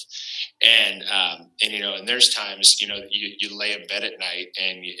deal with. And there's times, you lay in bed at night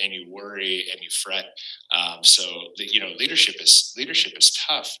and you worry and you fret. Leadership is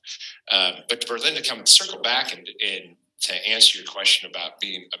tough. But for Lynn to come circle back and to answer your question about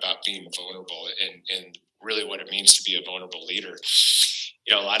being vulnerable and really what it means to be a vulnerable leader.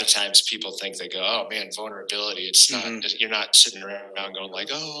 A lot of times people think, they go, oh man, vulnerability. It's not, you're not sitting around going like,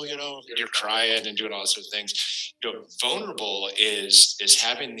 oh, you're crying and doing all sorts of things. Vulnerable is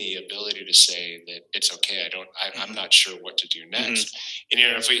having the ability to say that it's okay. I'm not sure what to do next. And,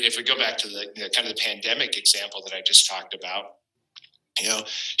 if we go back to the kind of the pandemic example that I just talked about,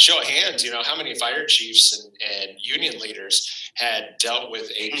 show of hands, how many fire chiefs and union leaders had dealt with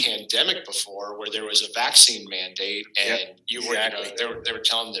a pandemic before where there was a vaccine mandate and they were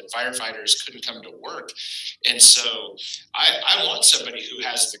telling that firefighters couldn't come to work. And so I want somebody who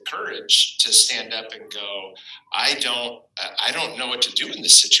has the courage to stand up and go, I don't know what to do in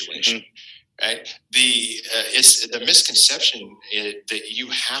this situation. Right. It's the misconception that you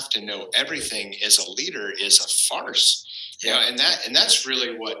have to know everything as a leader is a farce. And that's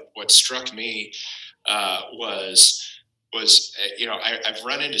really what struck me was I've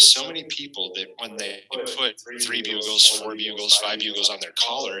run into so many people that when they put 3 bugles, 4 bugles, 5 bugles on their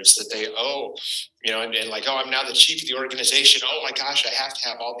collars, that they and like, oh, I'm now the chief of the organization. Oh my gosh, I have to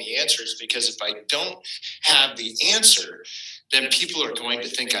have all the answers, because if I don't have the answer, then people are going to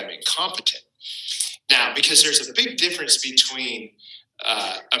think I'm incompetent. Now, because there's a big difference between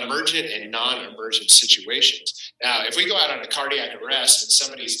emergent and non-emergent situations. Now, if we go out on a cardiac arrest and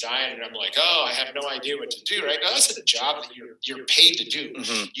somebody's dying and I'm like, oh, I have no idea what to do, right? Now, that's a job that you're paid to do.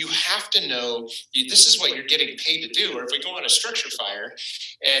 You have to know this is what you're getting paid to do. Or if we go on a structure fire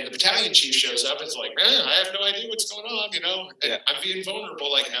and the battalion chief shows up, it's like, man, I have no idea what's going on, and I'm being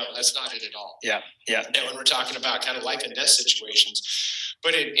vulnerable. Like, no, that's not it at all. Yeah. And when we're talking about kind of life and death situations,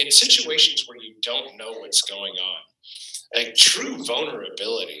 but in situations where you don't know what's going on, like true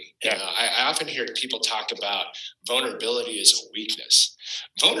vulnerability. I often hear people talk about vulnerability as a weakness.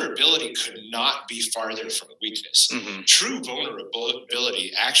 Vulnerability could not be farther from weakness. True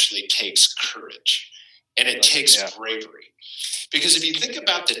vulnerability actually takes courage, and it takes bravery. Because if you think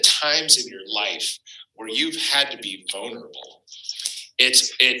about the times in your life where you've had to be vulnerable,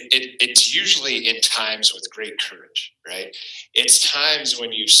 it's usually in times with great courage, right? It's times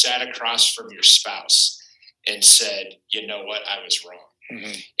when you've sat across from your spouse and said, you know what, I was wrong.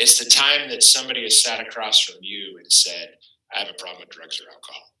 It's the time that somebody has sat across from you and said, I have a problem with drugs or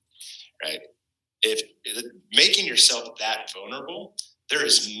alcohol, right? If making yourself that vulnerable, there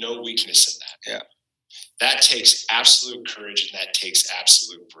is no weakness in that. That takes absolute courage, and that takes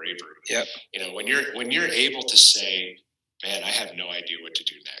absolute bravery. When you're able to say, man, I have no idea what to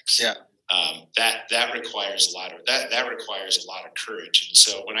do next. That requires a lot of courage. And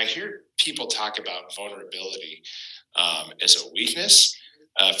so when I hear people talk about vulnerability as a weakness,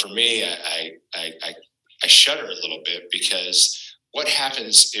 for me, I shudder a little bit, because what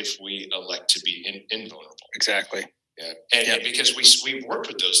happens if we elect to be invulnerable? Exactly. And because we've worked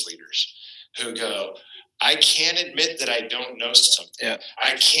with those leaders who go, I can't admit that I don't know something.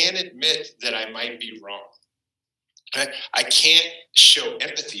 I can't admit that I might be wrong. I can't show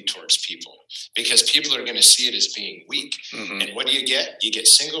empathy towards people, because people are going to see it as being weak. And what do? You get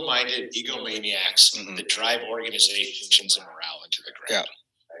single-minded egomaniacs that drive organizations and morale into the ground.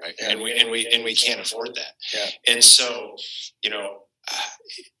 Right? And we can't afford that. And so,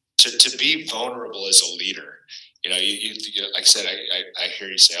 to be vulnerable as a leader, you like I said, I hear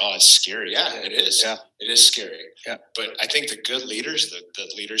you say, oh, it's scary. Yeah, it is. It is scary. But I think the good leaders, the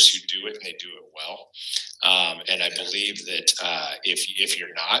leaders who do it, and they do it well. And I believe that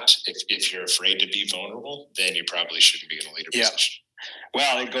if you're afraid to be vulnerable, then you probably shouldn't be in a leader position.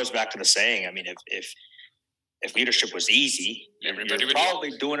 Well, it goes back to the saying. I mean, if leadership was easy, everybody would probably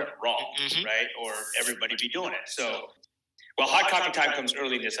be doing it wrong, right? Or everybody be doing it. So, well, Hot Coffee Time comes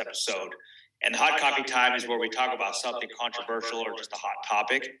early in this episode. And Hot Coffee Time is where we talk about something controversial or just a hot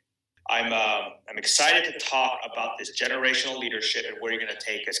topic. I'm excited to talk about this generational leadership and where you're going to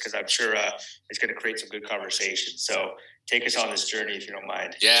take us, because I'm sure it's going to create some good conversation. So take us on this journey, if you don't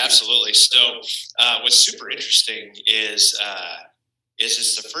mind. Yeah, absolutely. So what's super interesting is is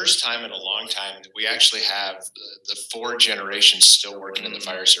it's the first time in a long time that we actually have the 4 generations still working in the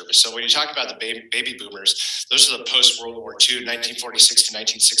fire service. So when you talk about the baby boomers, those are the post-World War II, 1946 to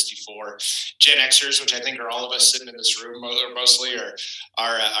 1964. Gen Xers, which I think are all of us sitting in this room mostly, are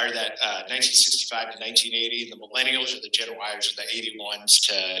that 1965 to 1980. The millennials are the Gen Ys, are the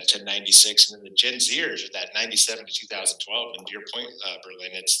 81s to 96. And then the Gen Zers are that 97 to 2012. And to your point,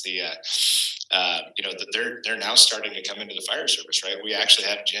 Berlin, it's the they're now starting to come into the fire service, right? We actually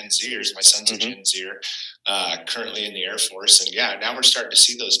have Gen Zers. My son's a Gen Zer, currently in the Air Force, and now we're starting to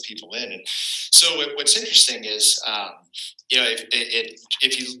see those people in. And so what's interesting is,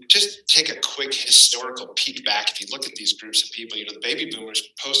 if you just take a quick historical peek back, if you look at these groups of people, the baby boomers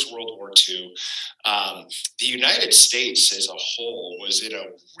post World War II, the United States as a whole was in a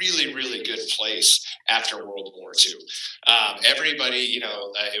really, really good place after World War II. Everybody,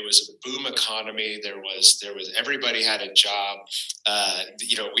 it was a boom economy. There was everybody had a job.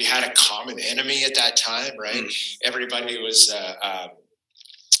 We had a common enemy at that time, right? Everybody was,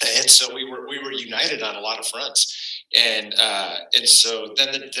 and so we were united on a lot of fronts. And so then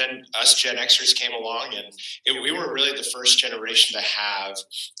us Gen Xers came along, and we were really the first generation to have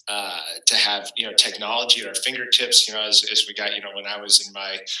technology at our fingertips. As we got, when I was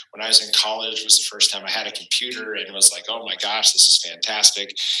in college was the first time I had a computer, and was like, oh my gosh, this is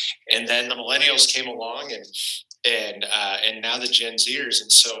fantastic. And then the millennials came along, and now the Gen Zers,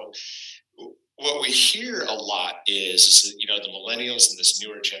 and so. What we hear a lot is that, the millennials and this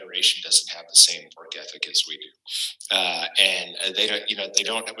newer generation doesn't have the same work ethic as we do, and they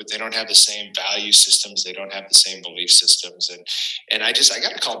don't have the same value systems. They don't have the same belief systems, and I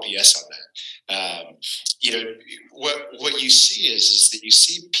got to call BS on that. What you see is that you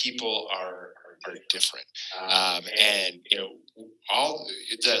see people are different, and all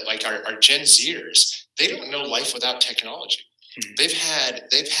our Gen Zers, they don't know life without technology. They've had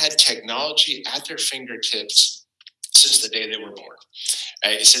technology at their fingertips since the day they were born.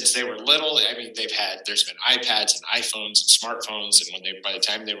 Since they were little, there's been iPads and iPhones and smartphones, and by the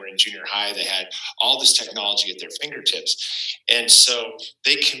time they were in junior high, they had all this technology at their fingertips, and so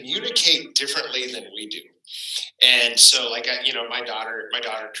they communicate differently than we do. And so, my daughter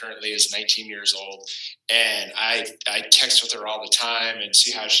currently is 19 years old, and I text with her all the time and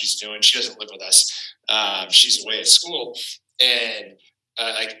see how she's doing. She doesn't live with us; she's away at school. And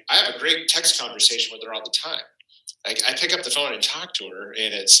I have a great text conversation with her all the time. I pick up the phone and talk to her,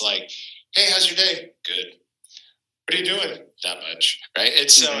 and it's like, "Hey, how's your day? Good. What are you doing? Not much." Right?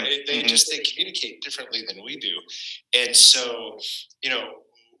 And so they communicate differently than we do. And so,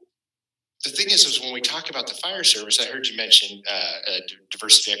 the thing is when we talk about the fire service, I heard you mention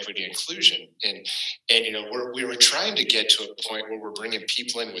diversity, equity, inclusion, and we were trying to get to a point where we're bringing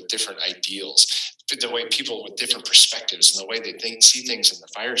people in with different ideals, the way people with different perspectives and the way they see things in the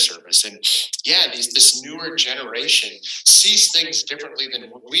fire service. And this newer generation sees things differently than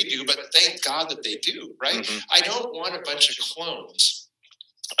we do, but thank God that they do, right? I don't want a bunch of clones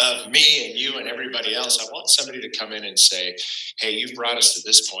of me and you and everybody else. I want somebody to come in and say, hey, you've brought us to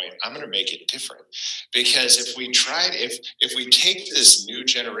this point. I'm going to make it different. Because if we take this new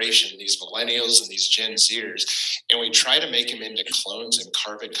generation, these millennials and these Gen Zers, and we try to make them into clones and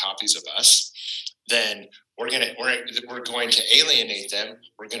carbon copies of us, then we're going to alienate them.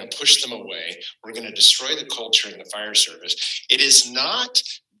 We're going to push them away. We're going to destroy the culture in the fire service. It is not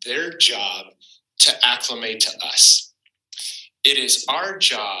their job to acclimate to us. It is our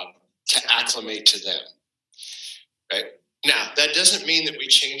job to acclimate to them. Right? Now, that doesn't mean that we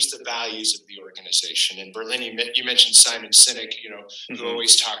change the values of the organization. In Berlin, you mentioned Simon Sinek, who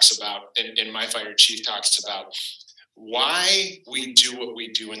always talks about, and my fire chief talks about, why we do what we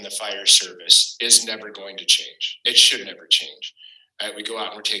do in the fire service is never going to change. It should never change. Right? We go out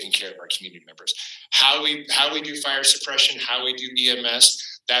and we're taking care of our community members. How we do fire suppression, how we do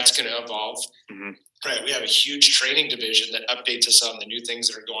EMS, that's going to evolve. Right? We have a huge training division that updates us on the new things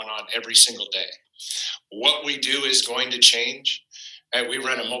that are going on every single day. What we do is going to change. Right? We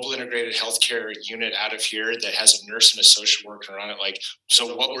run a mobile integrated healthcare unit out of here that has a nurse and a social worker on it.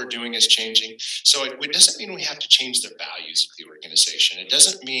 So what we're doing is changing. So it doesn't mean we have to change the values of the organization. It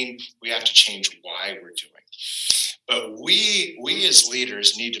doesn't mean we have to change why we're doing. But we as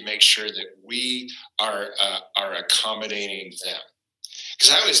leaders need to make sure that we are accommodating them.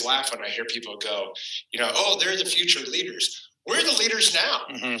 Because I always laugh when I hear people go, oh, they're the future leaders. We're the leaders now.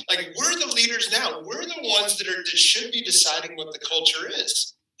 We're the leaders now. We're the ones that should be deciding what the culture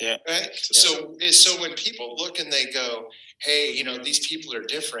is. Yeah. Right. Yeah. So when people look and they go, hey, these people are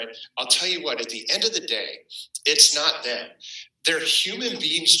different. I'll tell you what, at the end of the day, it's not them. They're human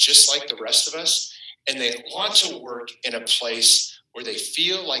beings just like the rest of us. And they want to work in a place where they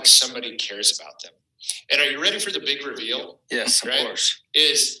feel like somebody cares about them. And are you ready for the big reveal? Yes, of course.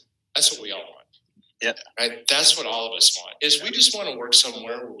 That's what we all want. Yeah. Right. That's what all of us want. Is we just want to work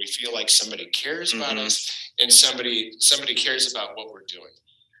somewhere where we feel like somebody cares about us and somebody cares about what we're doing.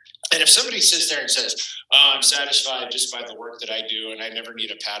 And if somebody sits there and says, "Oh, I'm satisfied just by the work that I do, and I never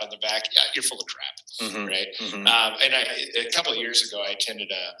need a pat on the back," yeah, you're full of crap, right? And a couple of years ago, I attended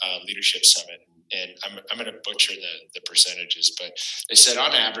a leadership summit, and I'm going to butcher the percentages, but they said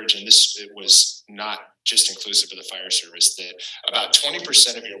on average, and it was not just inclusive of the fire service, that about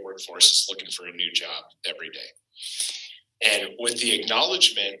 20% of your workforce is looking for a new job every day. And with the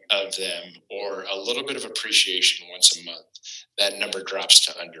acknowledgement of them or a little bit of appreciation once a month, that number drops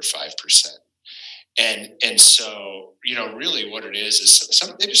to under 5%. And so, really what it is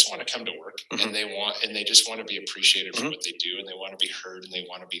they just want to come to work and they just want to be appreciated for what they do, and they want to be heard and they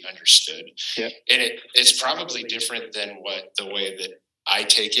want to be understood. Yeah. And it's probably different than the way that I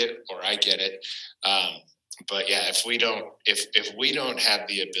take it or I get it. But yeah, if we don't have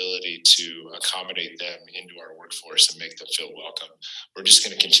the ability to accommodate them into our workforce and make them feel welcome, we're just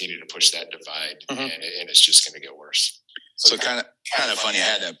going to continue to push that divide, and it's just going to get worse. So kind of funny. I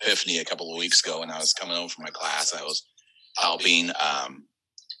had an epiphany a couple of weeks ago when I was coming home from my class. I was helping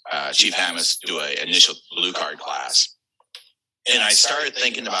Chief Hammis do an initial blue card class. And I started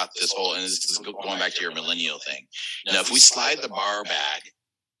thinking about this whole, and this is going back to your millennial thing. If we slide the bar back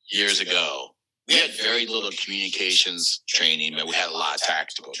years ago, we had very little communications training, but we had a lot of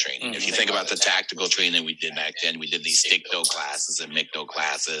tactical training. If you think about the tactical training we did back then, we did these STICTO classes and MICTO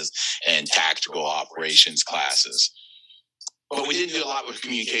classes and tactical operations classes. But we didn't do a lot with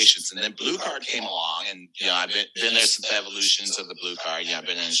communications. And then Blue Card came along, and I've been there since the evolutions of the Blue Card. I've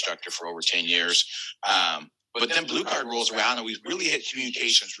been an instructor for over 10 years. But then Blue Card rolls around, and we really hit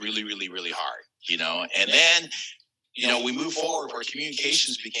communications really, really, really hard. And then we moved forward where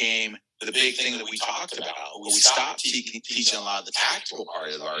communications became the big thing that we talked about. We stopped teaching a lot of the tactical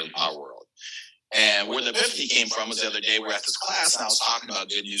part of our world. And where the epiphany came from was the other day we're at this class, and I was talking about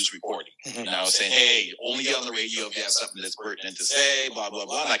good news reporting. I was saying, hey, only get on the radio if you have something that's pertinent to say, blah, blah,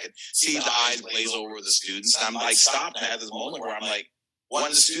 blah. And I could see the eyes glaze over the students. And I'm stopped, and I had this moment where I'm one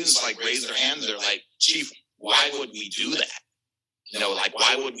of the students raised their hand. They're like, Chief, why would we do that?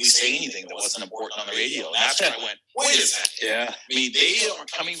 Why would we say anything that wasn't important on the radio? And that's where I went, wait a second. Yeah. I mean, they are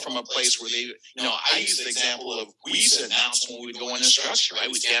coming from a place where they, I use the example of we used to announce when we would go in instruction, right?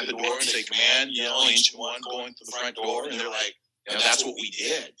 We'd stand at the door and say, command, ancient one going to the front door. And they're like, that's what we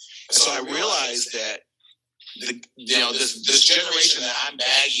did. And so I realized that this generation that I'm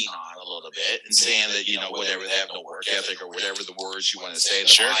bagging on a little bit and saying that, whatever, they have no work ethic or whatever the words you want to say,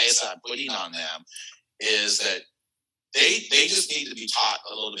 the bias I'm putting on them is that they just need to be taught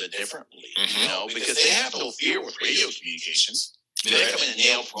a little bit differently, because they have no fear with radio communications. I mean, they come in and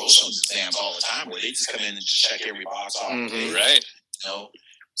nail promotions exams all the time where they just come in and just check every box off. Right.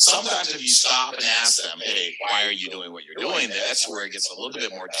 Sometimes if you stop and ask them, hey, why are you doing what you're doing? That's where it gets a little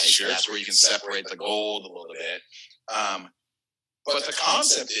bit more dicey. That's where you can separate the gold a little bit. But the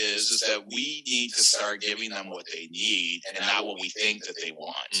concept is that we need to start giving them what they need and not what we think that they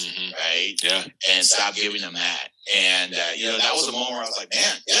want, right? Yeah. And stop giving them that. And, that was a moment where I was like,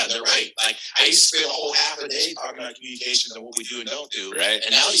 man, yeah, they're right. I used to spend a whole half a day talking about communications and what we do and don't do. Right. And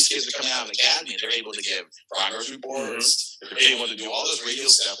now these kids are coming out of the academy and they're able to give progress reports. They're able to do all this radio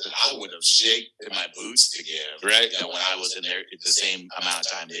stuff that I would have shaken in my boots to give. Right. When I was in there the same amount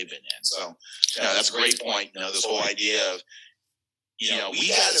of time they've been in. So, that's a great point. This whole idea of, we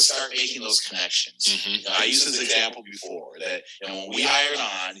got to start making those connections. I used this example before that when we hired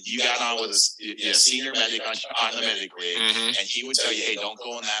on, you got on with a senior medic on the medic rig, and he would tell you, hey, don't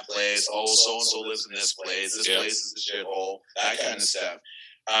go in that place. Oh, so-and-so lives in this place. This place is a shithole, that kind of stuff.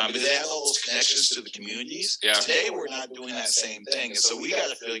 But they have all those connections to the communities. Yeah. Today, we're not doing that same thing. And so we got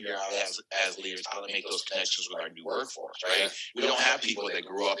to figure out as leaders how to make those connections with our new workforce, right? We don't have people that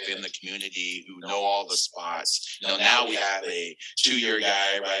grew up in the community who know all the spots. Now we have a 2-year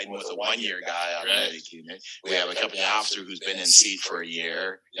guy riding with a 1-year guy on the medic unit. We have a company officer who's been in seat for a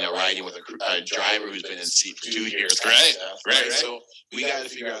year, riding with a driver who's been in seat for 2 years. Right. So we got to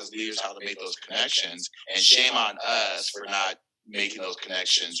figure out as leaders how to make those connections. And shame on us for not making those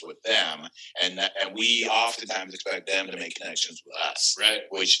connections with them, and we oftentimes expect them to make connections with us, right?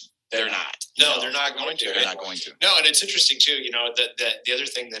 Which they're not. No, they're not going to. They're not going to. No, and it's interesting too. That the other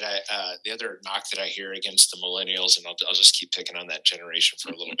thing that the other knock that I hear against the millennials, and I'll just keep picking on that generation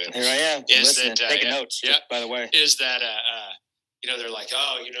for a little bit. Here I am. Is listening, that taking notes? Yeah. By the way, is that they're like,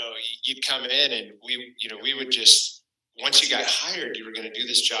 oh, you'd come in and we would just. Once you got hired, you were going to do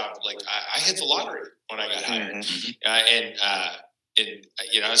this job. Like I hit the lottery when I got hired, and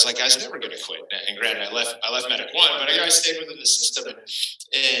I was like, I was never going to quit. And granted, I left Medic One, but I stayed within the system.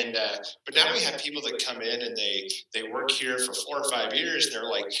 And but now we have people that come in and they work here for 4 or 5 years, and they're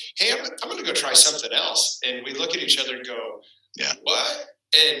like, hey, I'm going to go try something else. And we look at each other and go, yeah, what?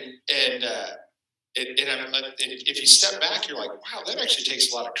 And if you step back, you're like, wow, that actually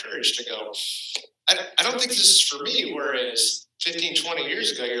takes a lot of courage to go, I don't think this is for me. Whereas 15, 20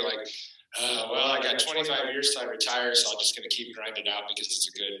 years ago, you're like, well, I got 25 years till I retire, so I'm just going to keep grinding out because it's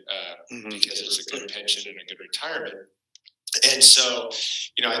a good pension and a good retirement. And so,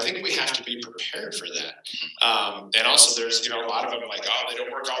 I think we have to be prepared for that. And also, there's a lot of them like, oh, they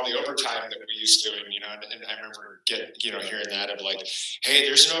don't work all the overtime that we used to, and I remember hearing that of like, hey,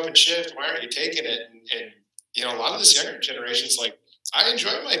 there's an open shift, why aren't you taking it? And a lot of this younger generation's like, I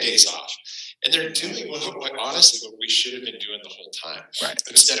enjoy my days off. And they're doing what we should have been doing the whole time. Right.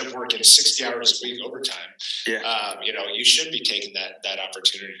 Instead of working 60 hours a week overtime, you should be taking that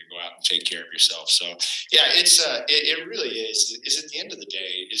opportunity to go out and take care of yourself. So, yeah, it really is at the end of the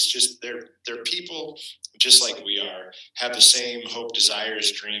day, it's just they're people just like we are, have the same hope,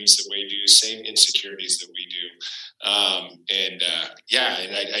 desires, dreams that we do, same insecurities that we do. And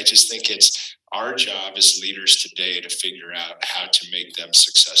I just think it's our job as leaders today to figure out how to make them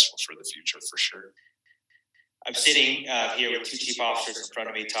successful for the future, for sure. I'm sitting here with two chief officers in front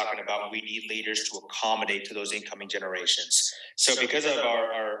of me talking about we need leaders to accommodate to those incoming generations. So because of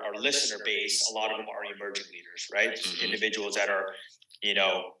our listener base, a lot of them are emerging leaders, right? Mm-hmm. Individuals that are,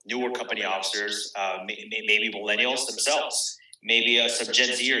 newer company officers, maybe millennials themselves. Maybe some Gen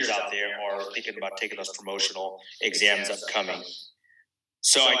Zers out there are thinking about taking those promotional exams upcoming.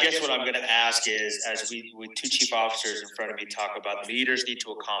 So I guess what I'm going to ask is, as we with two chief officers in front of me talk about leaders need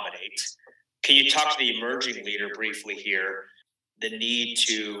to accommodate, can you talk to the emerging leader briefly here, the need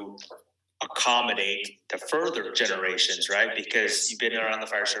to accommodate the further generations, right? Because you've been around the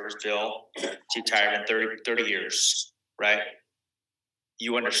fire service, Bill, Chief Tyerman, 30 years, right?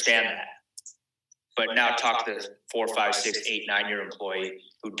 You understand that. But now talk to the 4, 5, 6, 8, 9-year employee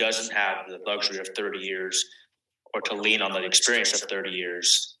who doesn't have the luxury of 30 years or to lean on the experience of 30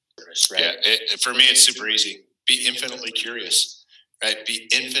 years, right? Yeah, for me, it's super easy. Be infinitely curious, right? Be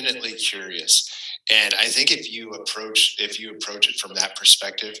infinitely curious. And I think if you approach it from that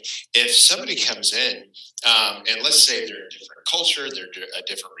perspective, if somebody comes in, and let's say they're a different culture, they're a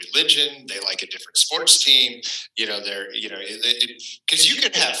different religion, they like a different sports team, because you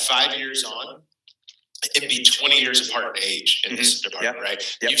could have 5 years on and be 20 years apart in age in this department,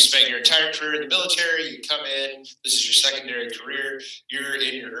 right? Yep. You've spent your entire career in the military, you come in, this is your secondary career, you're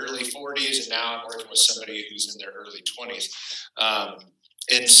in your early 40s, and now I'm working with somebody who's in their early 20s.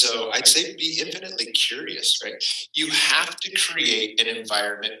 And so I'd say be infinitely curious, right? You have to create an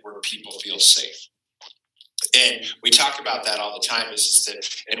environment where people feel safe. And we talk about that all the time.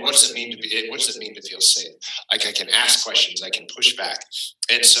 And what does it mean to feel safe? Like, I can ask questions, I can push back.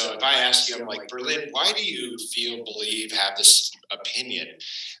 And so if I ask you, I'm like, Berlin, why do you have this opinion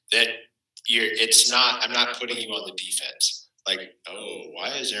that I'm not putting you on the defense? Like, oh, why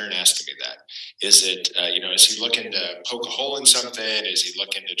is Aaron asking me that? Is it, is he looking to poke a hole in something? Is he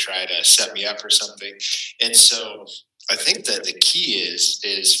looking to try to set me up for something? And so I think that the key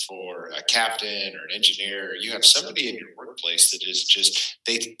is for a captain or an engineer, you have somebody in your workplace that is just,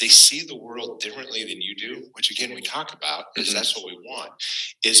 they see the world differently than you do, which again, we talk about because that's what we want,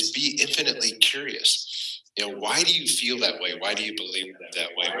 is be infinitely curious. Why do you feel that way? Why do you believe that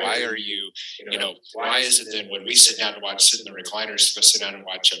way? Why are you, why is it that when we sit in the recliners to go sit down and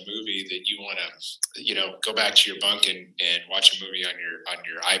watch a movie that you want to, go back to your bunk and watch a movie on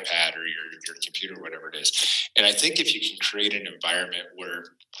your iPad or your computer, whatever it is. And I think if you can create an environment where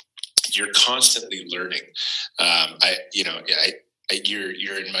you're constantly learning,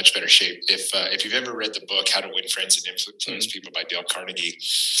 you're in much better shape. If you've ever read the book How to Win Friends and Influence People by Dale Carnegie,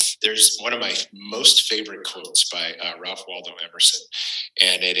 there's one of my most favorite quotes by Ralph Waldo Emerson,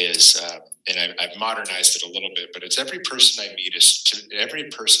 and it is, and I've modernized it a little bit, but it's every person I meet is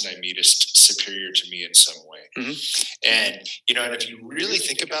superior to me in some way. Mm-hmm. And and if you really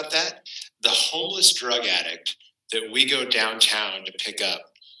think about that, the homeless drug addict that we go downtown to pick up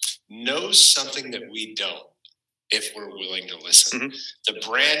knows something that we don't, if we're willing to listen. Mm-hmm. The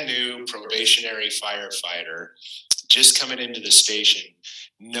brand new probationary firefighter just coming into the station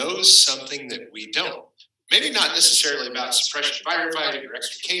knows something that we don't. Maybe not necessarily about suppression firefighting or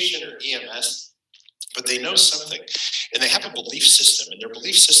extrication or EMS, but they know something. And they have a belief system, and their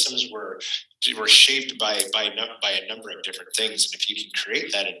belief systems were shaped by a number of different things. And if you can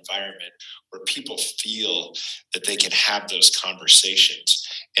create that environment where people feel that they can have those conversations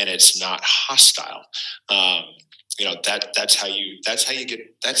and it's not hostile, that's how you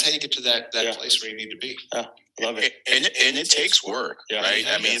get to that place where you need to be. Love it. And it takes work, right?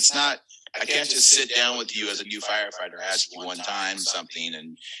 I mean, it's not. I can't just sit down with you as a new firefighter, ask you one time something,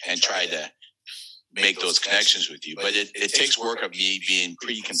 and try to make those connections with you. But it takes work of me being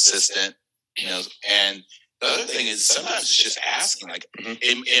pretty consistent, and the other thing is sometimes it's just asking. Like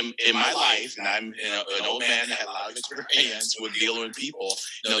in my life, and I'm an old man that had a lot of experience with dealing with people.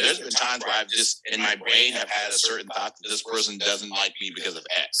 There's been times where I've just in my brain have had a certain thought that this person doesn't like me because of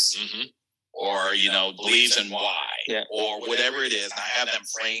X. Mm-hmm. Or, believes in Y, or whatever it is. And I have them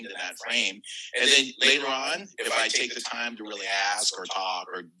framed in that frame. And then later on, if I take the time to really ask or talk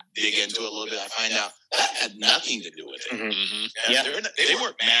or dig into it a little bit, I find out that had nothing to do with it. Mm-hmm. They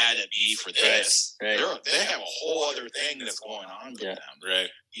weren't mad at me for this. Right. They have a whole other thing that's going on with them.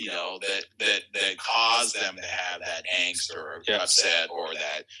 Right. That caused them to have that angst or upset or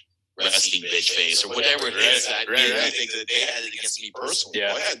that resting bitch face or whatever it is. I think that they had it against me personally.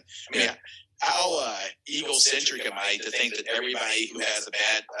 Yeah. I mean, how egocentric am I to think that everybody who has a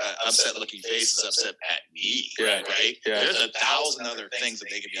bad, upset-looking face is upset at me? Yeah. Right? Yeah. There's 1,000 other things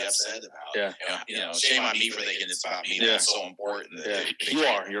that they could be upset about. Yeah. Shame on me for thinking it's about me. That's so important.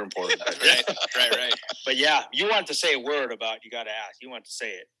 You're important. Right. But you wanted to say a word about you got to ask. You wanted to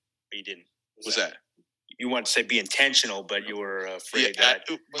say it, but you didn't. What's that? You wanted to say be intentional, but you were afraid that.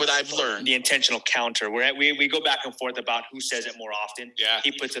 But I've learned the intentional counter. We go back and forth about who says it more often. Yeah,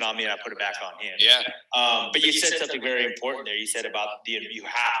 he puts it on me, and I put it back on him. Yeah. But you said something very important there. You said about you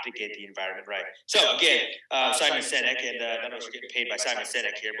have to get the environment right. So again, Simon Sinek, and none of us are getting paid by Simon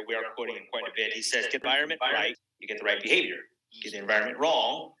Sinek here, but we are quoting him quite a bit. He says, "Get the environment right, you get the right behavior. Get the environment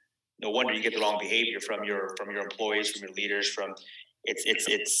wrong, no wonder you get the wrong behavior from your employees, from your leaders. From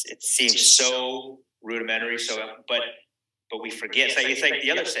it seems so rudimentary, but we forget. It's like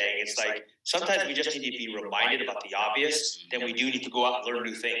the other saying. It's like sometimes we just need to be reminded about the obvious. Then we do need to go out and learn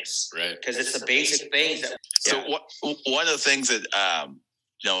new things, right? Because it's the basic things. One of the things that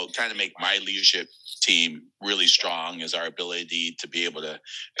kind of make my leadership team really strong is our ability to be able to,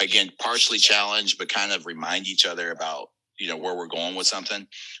 again, partially challenge, but kind of remind each other about where we're going with something.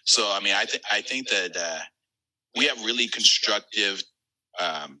 So I mean, I think that we have really constructive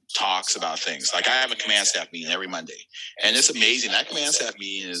talks about things. Like I have a command staff meeting every Monday, and it's amazing. That command staff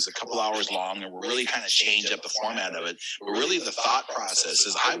meeting is a couple hours long, and we're really kind of change up the format of it. But really, the thought process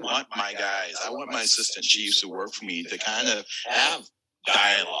is I want my assistant chiefs who work for me to kind of have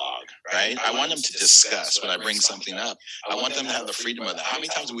dialogue, right? I want them to discuss when I bring something up. I want them to have the freedom of that. How many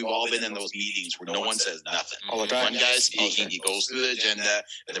times have we all been in those meetings where no one says nothing? All the time. One guy's speaking, he goes through the agenda,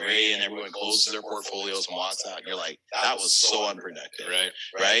 at the very end, everyone closes their portfolios and walks out, and you're like, that was so unproductive,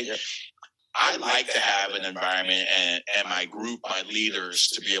 right? Yep. I like to have an environment and my group, my leaders,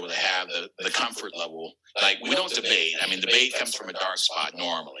 to be able to have the comfort level. Like, we don't debate. I mean, debate comes from a dark spot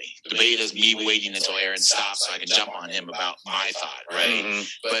normally. Debate is me waiting until Aaron stops so I can jump on him about my thought, right? Mm-hmm.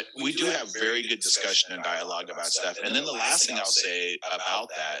 But we do have very good discussion and dialogue about stuff. And then the last thing I'll say about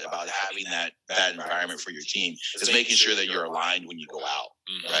that, about having that environment for your team, is making sure that you're aligned when you go out,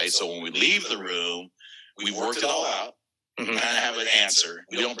 right? So when we leave the room, we've worked it all out. Mm-hmm. Kind of have an answer.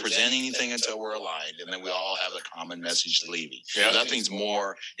 We don't present anything until we're aligned, and then we all have a common message leaving. Yeah. Nothing's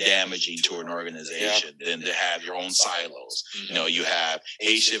more damaging to an organization than to have your own silos. Mm-hmm. You have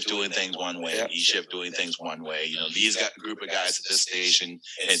A shift doing things one way, B shift doing things one way. These got a group of guys at this station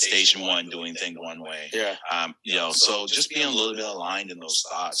and station one doing things one way. Yeah. So just being a little bit aligned in those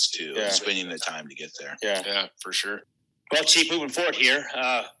thoughts too, and spending the time to get there. Yeah, for sure. Well, Chief, moving forward here,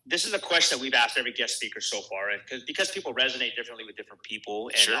 this is a question that we've asked every guest speaker so far, and because people resonate differently with different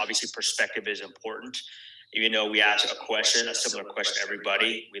people, and obviously perspective is important. Even though we ask a similar question to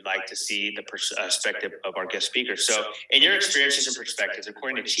everybody, we'd like to see the perspective of our guest speakers. So, in your experiences and perspectives,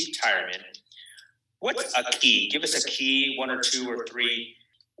 according to Chief Tyerman, what's a key? Give us a key, one or two or three.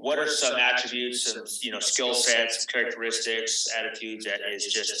 What are some attributes, some skill sets, characteristics, attitudes that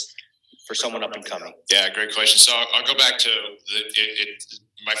is just for someone up and coming? Yeah, great question. So I'll go back to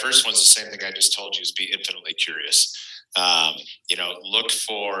my first one's the same thing I just told you, is be infinitely curious.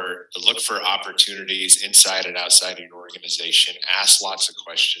 Look for opportunities inside and outside of your organization. Ask lots of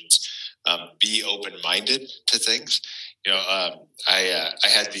questions. Be open-minded to things. I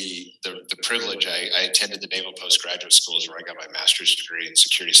had the privilege. I attended the Naval Postgraduate Schools where I got my master's degree in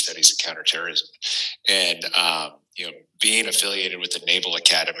security studies and counterterrorism, and being affiliated with the Naval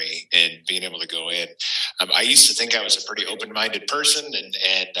Academy and being able to go in. I used to think I was a pretty open-minded person, and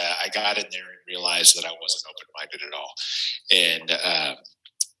I got in there and realized that I wasn't open-minded at all.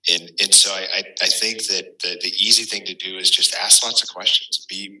 And so I think that the easy thing to do is just ask lots of questions.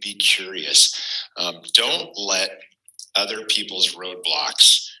 Be curious. Don't let other people's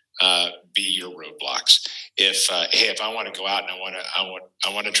roadblocks be your roadblocks. If I want to go out and I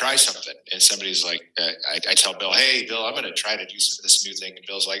want to try something, and somebody's like, I tell Bill, hey Bill, I'm going to try to do this new thing, and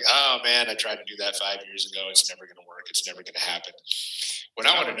Bill's like, oh man, I tried to do that 5 years ago. It's never going to work. It's never going to happen. What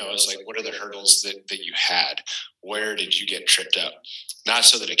I want to know is, like, what are the hurdles that you had? Where did you get tripped up? Not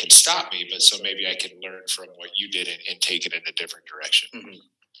so that it can stop me, but so maybe I can learn from what you did and take it in a different direction. Mm-hmm.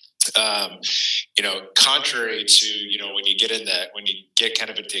 Contrary to, when you get kind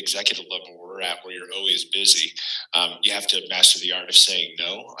of at the executive level where we're at, where you're always busy, you have to master the art of saying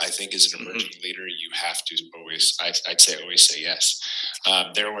no. I think as an emerging leader, you have to always, I'd say always say yes.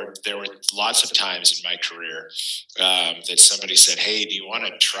 There were lots of times in my career that somebody said, hey, do you want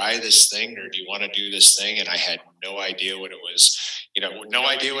to try this thing, or do you want to do this thing? And I had no idea what it was, no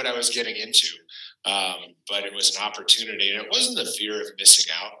idea what I was getting into. But it was an opportunity, and it wasn't the fear of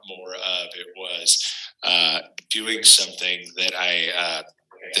missing out. More of it was doing something that I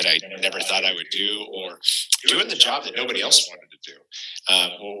never thought I would do, or doing the job that nobody else wanted to do.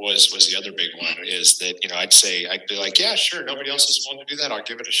 What was the other big one is that, I'd be like, yeah, sure, nobody else is willing to do that. I'll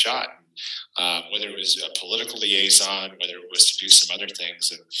give it a shot. Whether it was a political liaison, whether it was to do some other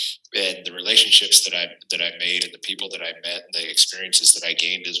things, and the relationships that I made, and the people that I met, and the experiences that I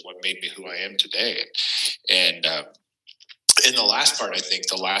gained is what made me who I am today. And in the last part, I think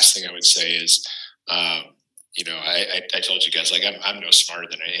the last thing I would say is, I told you guys, like, I'm no smarter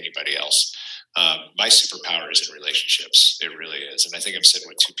than anybody else. My superpower is in relationships. It really is. And I think I'm sitting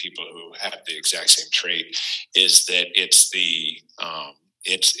with two people who have the exact same trait, is that it's the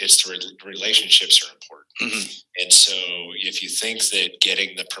relationships are important. Mm-hmm. And so if you think that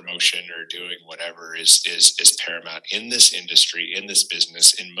getting the promotion or doing whatever is paramount in this industry, in this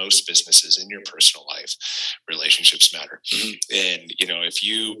business, in most businesses, in your personal life, relationships matter. Mm-hmm. And,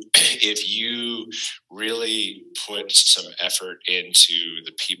 if you really put some effort into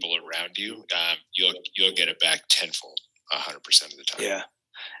the people around you, you'll get it back tenfold, 100% of the time. Yeah.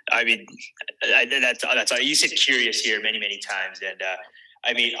 I mean, that's you said curious here many, many times. And,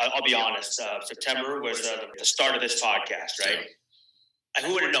 I'll be honest. September was the start of this podcast, right? Yeah.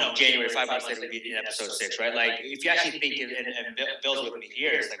 Who would have known January, 5 months later, would be in episode 6, right? Like, if you actually think, and Bill's with me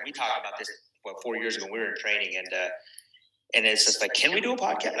here, it's like we talked about this 4 years ago when we were in training, and it's just like, can we do a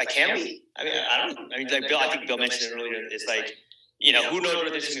podcast? Like, can we? I don't know. Like Bill, I think Bill mentioned it earlier. It's like, who knows where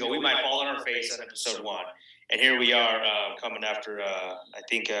this is going to go? We might fall on our face on episode 1. And here we are coming after, I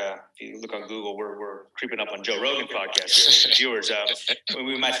think if you look on Google, we're creeping up on Joe Rogan podcast viewers.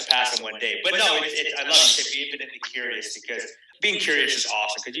 We might surpass him one day. But no, I love it. Be infinitely curious, because being curious is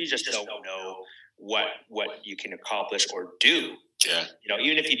awesome, because you just don't know what you can accomplish or do. Yeah.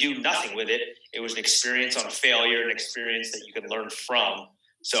 Even if you do nothing with it, it was an experience on failure, an experience that you can learn from.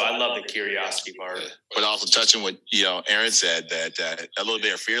 So I love the curiosity part. But also touching what, Aaron said, that a little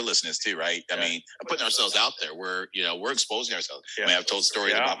bit of fearlessness too, right? I mean, putting ourselves out there. We're exposing ourselves. Yeah. I've told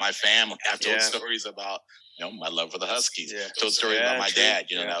stories about my family. I've told stories about, my love for the Huskies. Yeah. Told stories about my dad,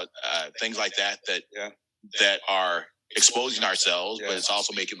 things like that are exposing ourselves, but it's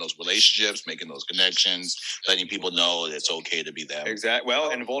also making those relationships, making those connections, letting people know that it's okay to be them. Exactly. Well,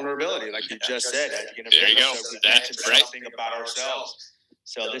 and vulnerability, like you just said. There you go. That's right. Something about ourselves.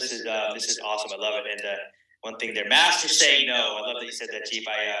 So this is awesome. I love it. And one thing there, master saying no. I love that you said that, Chief.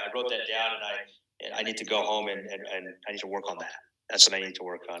 I wrote that down, and I need to go home and I need to work on that. That's what I need to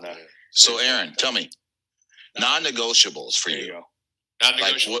work on. So, Aaron, tell me, non-negotiables for you.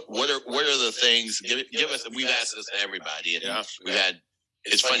 Non-negotiable. Like what are the things? Give us. We've asked this to everybody, and we've had.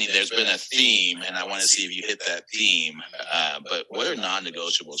 It's funny. There's been a theme, and I want to see if you hit that theme. But what are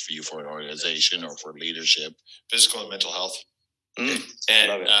non-negotiables for you for an organization or for leadership? Physical and mental health. Mm.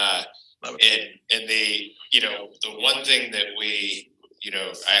 And the one thing that we,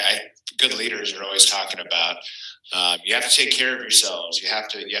 good leaders are always talking about, you have to take care of yourselves. You have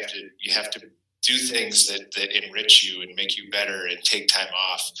to do things that enrich you and make you better and take time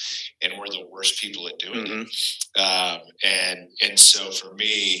off. And we're the worst people at doing it. And so for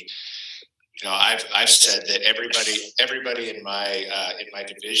me, I've said that everybody in my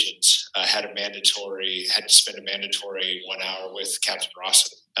divisions had to spend a mandatory 1 hour with Captain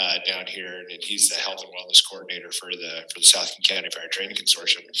Rawson down here, and he's the health and wellness coordinator for the South King County Fire Training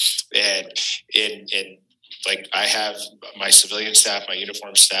Consortium. And like, I have my civilian staff, my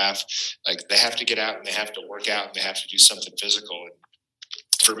uniform staff, like, they have to get out and they have to work out and they have to do something physical. And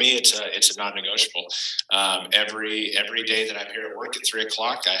for me, it's a non-negotiable. Every day that I'm here at work at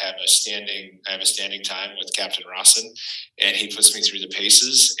 3:00, I have a standing time with Captain Rawson, and he puts me through the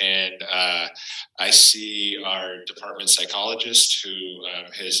paces. And I see our department psychologist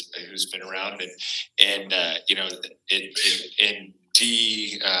who's been around and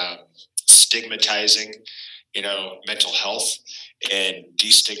stigmatizing, mental health and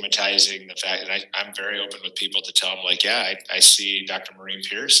destigmatizing the fact. And I'm very open with people to tell them, like, yeah, I see Dr. Maureen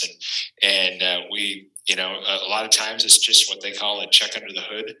Pierce, and we, a lot of times it's just what they call a check under the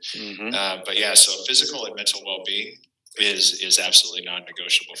hood. Mm-hmm. But yeah, so physical and mental well-being is absolutely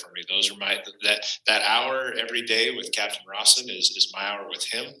non-negotiable for me. Those are that hour every day with Captain Rawson is my hour with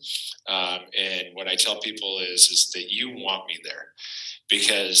him. And what I tell people is that you want me there,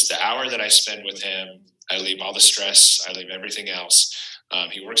 because the hour that I spend with him, I leave all the stress, I leave everything else.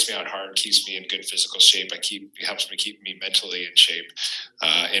 He works me out hard, keeps me in good physical shape. He helps me keep me mentally in shape,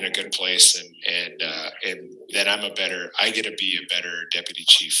 in a good place, and then I get to be a better deputy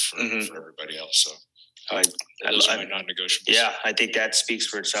chief for everybody else. So those are my non-negotiables. Yeah, I think that speaks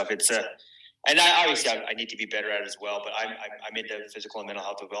for itself. It's and I need to be better at it as well. But I'm into physical and mental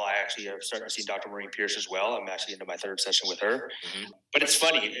health as well. I actually have started to see Dr. Maureen Pierce as well. I'm actually into my third session with her. Mm-hmm. But it's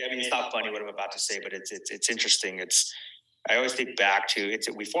funny. I mean, it's not funny what I'm about to say, but it's interesting. I always think back to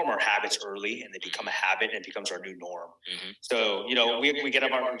we form our habits early, and they become a habit, and it becomes our new norm. Mm-hmm. So we get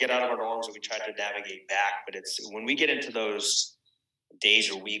out of our norms, and we try to navigate back. But it's when we get into those days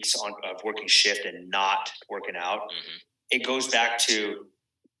or weeks of working shift and not working out, it goes back to,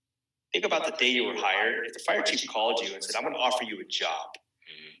 think about the day you were hired. If the fire chief called you and said, I'm going to offer you a job,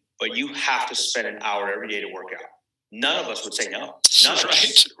 but you have to spend an hour every day to work out, none of us would say no. None of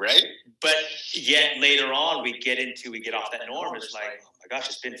us. Right. But yet later on, we get off that norm. It's like, oh my gosh,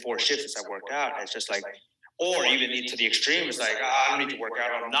 it's been 4 shifts since I worked out. And it's just like, or even into the extreme, it's like, I don't need to work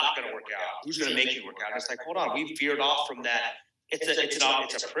out. I'm not going to work out. Who's going to make you work out? And it's like, hold on, we veered off from that. It's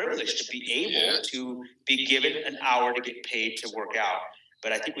a privilege to be able to be given an hour to get paid to work out.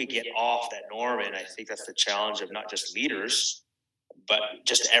 But I think we get off that norm, and I think that's the challenge of not just leaders, but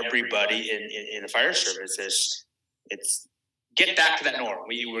just everybody in the fire service. It's get back to that norm.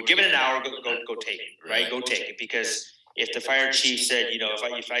 We were given an hour, go take it, right? Go take it, because if the fire chief said,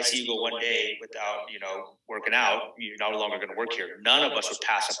 if I see you go one day without, working out, you're no longer going to work here. None of us would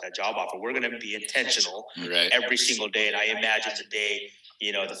pass up that job offer. We're going to be intentional every single day. And I imagine today,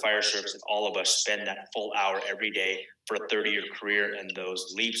 the fire service and all of us spend that full hour every day for a 30-year career, and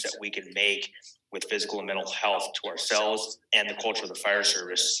those leaps that we can make with physical and mental health to ourselves and the culture of the fire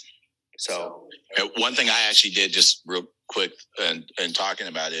service. So one thing I actually did, just real quick, and talking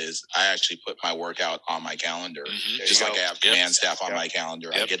about, is I actually put my workout on my calendar, just like I have command staff on my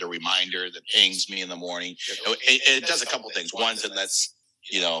calendar. I get a reminder that pings me in the morning. It does a couple of things. One, that lets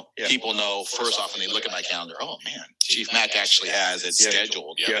people know, first off, when they look at my calendar, oh man, Chief Mac actually has it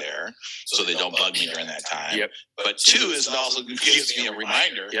scheduled there, so they don't bug me during that time. But two, is it also gives me a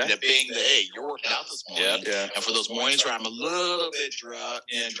reminder that being that, hey, you're working out this morning. And for those mornings where I'm a little bit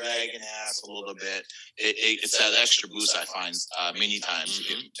dragging ass a little bit, it's that extra boost I find many times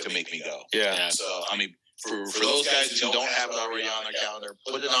to make me go. So I mean, for those guys who don't have it already on their calendar,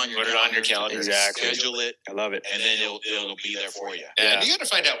 put it on your calendar. Exactly. Schedule it. I love it. And then it'll be there for you. And you got to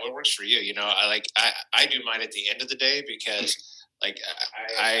find out what works for you. I do mine at the end of the day, because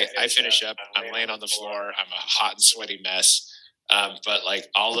I finish up, I'm laying on the floor, I'm a hot and sweaty mess. But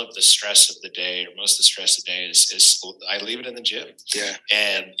all of the stress of the day, or most of the stress of the day, is I leave it in the gym.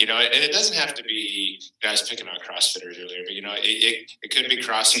 And and it doesn't have to be. I was picking on CrossFitters earlier, but it could be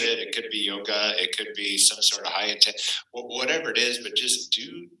CrossFit, it could be yoga, it could be some sort of high intent, whatever it is. But just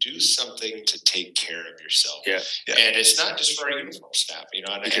do something to take care of yourself. And it's not just for our uniform staff. And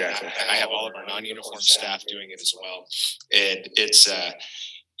I have all of our non-uniform staff doing it as well. And it's.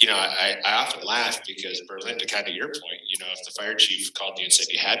 I often laugh, because Berlin, to kind of your point, if the fire chief called you and said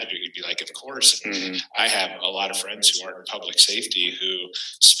you had to do it, you'd be like, of course. And I have a lot of friends who aren't in public safety who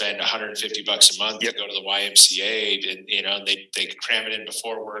spend $150 a month to go to the YMCA, and they cram it in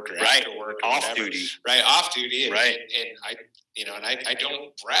before work or after work, or off whatever. duty, off duty, and I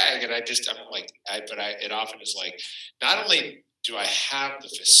don't brag, and it often is like, not only do I have the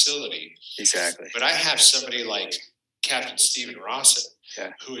facility, but I have somebody like Captain Stephen Rawson,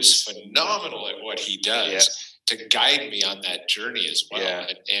 who is phenomenal at what he does, to guide me on that journey as well.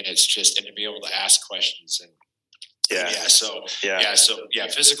 And it's just, and to be able to ask questions, and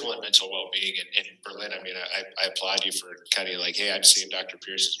physical and mental well-being. And Berlin, I mean, I applaud you for kind of like, hey, I'm seeing Dr.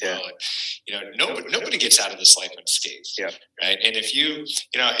 Pierce as well. And, nobody gets out of this life unscathed. Right. And if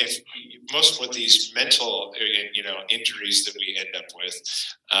most with these mental, injuries that we end up with,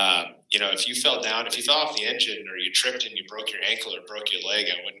 if you fell down, if you fell off the engine or you tripped and you broke your ankle or broke your leg,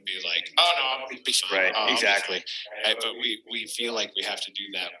 I wouldn't be like, oh no, I'm going to be fine. Right, exactly. Right? But we feel like we have to do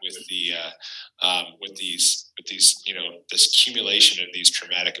that with the with these this accumulation of these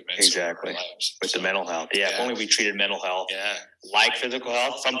traumatic events. Exactly. In our lives. With the mental health. Yeah, if only we treated mental health like physical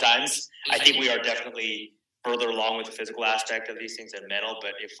health. Sometimes I think we are definitely further along with the physical aspect of these things than mental,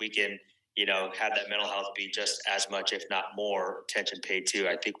 but if we can have that mental health be just as much, if not more, attention paid to,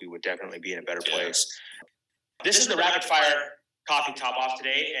 I think we would definitely be in a better place. This is the rapid fire coffee top off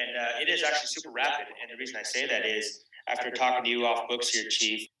today, and it is actually super rapid. And the reason I say that is after talking to you off books here,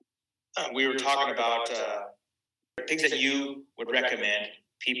 Chief, we were talking about things that you would recommend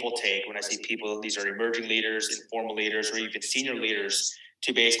people take. When I say people, these are emerging leaders, informal leaders, or even senior leaders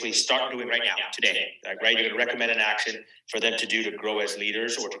to basically start doing right now, today. Like, right, you're going to recommend an action for them to do to grow as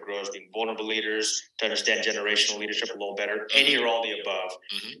leaders or to grow as being vulnerable leaders, to understand generational leadership a little better, any or all the above.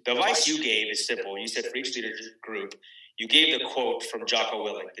 The advice you gave is simple. You said for each leader group, you gave the quote from Jocko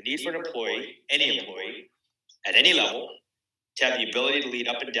Willink: the need for an employee, any employee, at any level, to have the ability to lead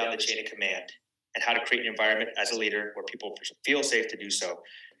up and down the chain of command, and how to create an environment as a leader where people feel safe to do so.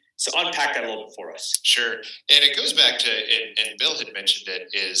 So unpack that a little bit for us. Sure. And it goes back to, and Bill had mentioned it,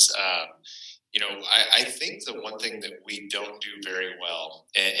 is, I think the one thing that we don't do very well,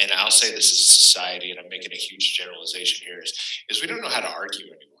 and I'll say this as a society, and I'm making a huge generalization here, is we don't know how to argue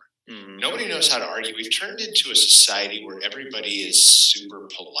anymore. Mm-hmm. Nobody knows how to argue. We've turned into a society where everybody is super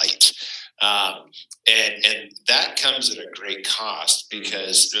polite. And that comes at a great cost,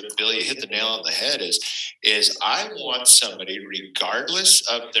 because Bill, you hit the nail on the head, is I want somebody, regardless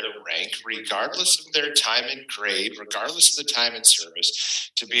of their rank, regardless of their time in grade, regardless of the time in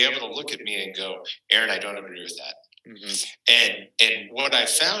service, to be able to look at me and go, Aaron, I don't agree with that. Mm-hmm. And what I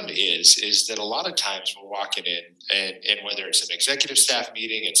found is that a lot of times we're walking in, and whether it's an executive staff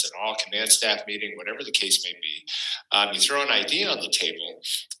meeting, it's an all command staff meeting, whatever the case may be, you throw an idea on the table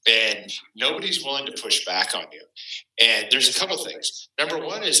and nobody's willing to push back on you. And there's a couple things. Number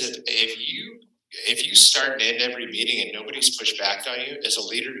one is if you start and end every meeting and nobody's pushed back on you, as a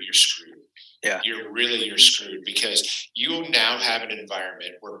leader, you're screwed. Yeah, you're screwed, because you now have an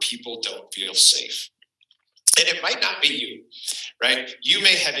environment where people don't feel safe. And it might not be you, right? You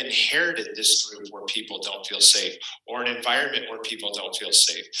may have inherited this group where people don't feel safe, or an environment where people don't feel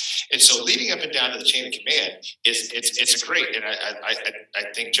safe. And so leading up and down to the chain of command it's great. And I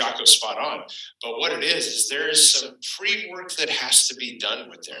think Jocko's spot on. But what it is there is some pre-work that has to be done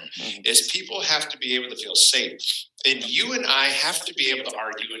with there. Mm-hmm. Is people have to be able to feel safe. And you and I have to be able to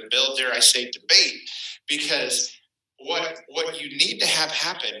argue and build, dare I say, debate, because what you need to have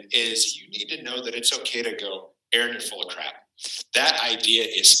happen is you need to know that it's okay to go, Aaron, you're full of crap. That idea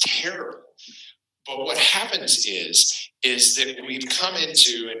is terrible. But what happens is that we've come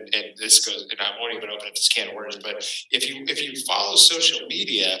into, and this goes, and I won't even open up this can of worms, but if you follow social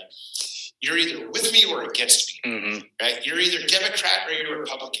media, you're either with me or against me, mm-hmm. right? You're either Democrat or you're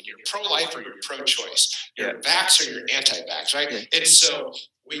Republican. You're pro-life or you're pro-choice. You're vax or you're anti-vax, right? Yeah. And so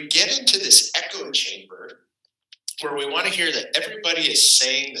we get into this echo chamber where we want to hear that everybody is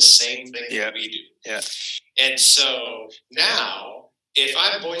saying the same thing that we do. Yeah. And so now, if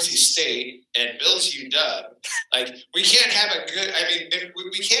I'm Boise State and Bill's UW, like, we can't have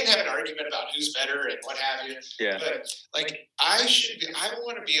we can't have an argument about who's better and what have you. Yeah. But like, I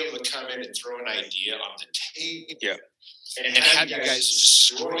want to be able to come in and throw an idea on the table. Yeah. And have you guys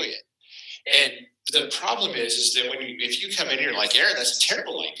destroy it. And the problem is that if you come in here like, Aaron, that's a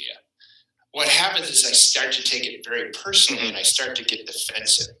terrible idea. What happens is I start to take it very personally, and I start to get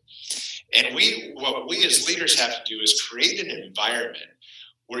defensive. And what we as leaders have to do is create an environment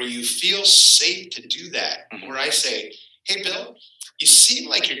where you feel safe to do that. Where I say, hey, Bill, you seem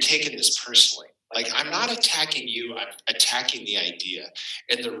like you're taking this personally. Like, I'm not attacking you, I'm attacking the idea.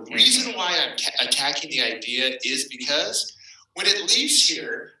 And the reason why I'm attacking the idea is because when it leaves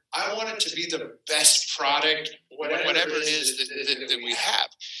here, I want it to be the best product, whatever it is that we have.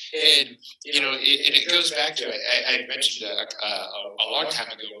 And, it goes back to, I mentioned a long time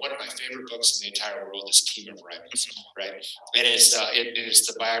ago, one of my favorite books in the entire world is Team of Rebels, right? And it's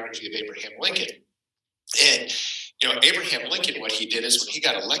the biography of Abraham Lincoln. And, Abraham Lincoln, what he did is when he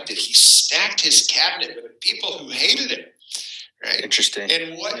got elected, he stacked his cabinet with people who hated him. Right? Interesting.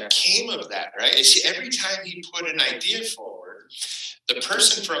 And what came of that, right, is every time he put an idea forward, the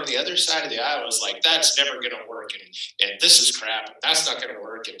person from the other side of the aisle was like, that's never going to work, and this is crap, and that's not going to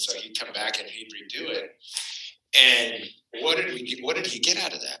work. And so he'd come back and he'd redo it. And what did he get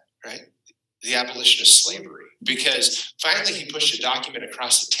out of that, right? The abolition of slavery. because finally he pushed a document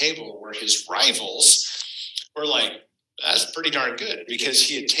across the table where his rivals were like, that's pretty darn good, because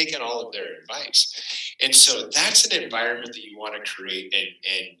he had taken all of their advice. And so that's an environment that you want to create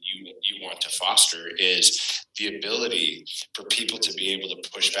and you want to foster, is the ability for people to be able to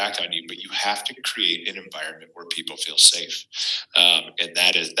push back on you, but you have to create an environment where people feel safe. And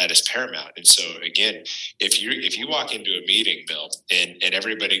that is paramount. And so again, if you walk into a meeting, Bill, and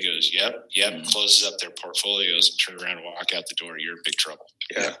everybody goes, yep, closes up their portfolios and turn around and walk out the door, you're in big trouble.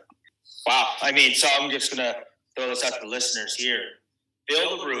 Yeah. Wow. I mean, so I'm just going to throw this out to the listeners here.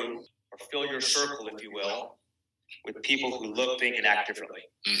 Fill the room, or fill your circle, if you will, with people who look, think, and act differently.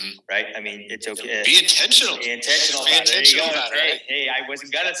 Mm-hmm. Right? I mean, it's okay. Be intentional. Be intentional about it. Hey, I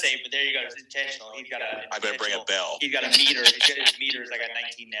wasn't going to say it, but there you go. It's intentional. I better bring a bell. He's got a meter. His meter is like at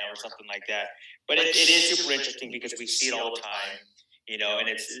 19 now or something like that. But it is super interesting because we see it all the time, and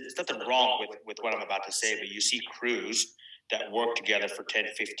it's nothing wrong with what I'm about to say, but you see crews that work together for 10,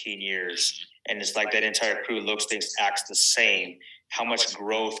 15 years. And it's like that entire crew looks, thinks, acts the same. How much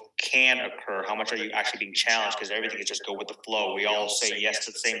growth can occur? How much are you actually being challenged? Because everything is just go with the flow. We all say yes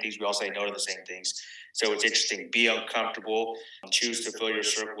to the same things. We all say no to the same things. So it's interesting. Be uncomfortable. Choose to fill your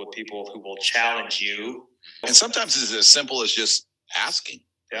circle with people who will challenge you. And sometimes it's as simple as just asking.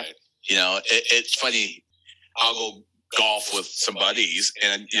 Yeah. It's funny. I'll go golf with some buddies,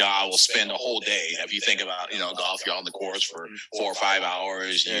 and I will spend a whole day. If you think about golf, you're on the course for 4 or 5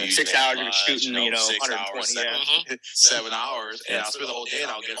 hours. 6 hours you're shooting, 6 hours, 7 hours, and I'll spend the whole day.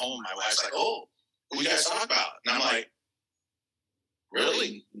 And I'll get home, and my wife's like, "Oh, what do you guys talk about?" And I'm like,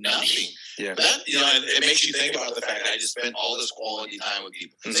 "Really, nothing." Yeah. But that, it makes you think about the fact that I just spent all this quality time with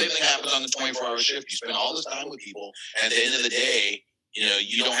people. Mm-hmm. Same thing happens on the 24-hour shift. You spend all this time with people, and at the end of the day,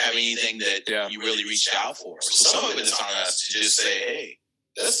 you don't have anything that you really reached out for. So some of it is on us to just say, hey,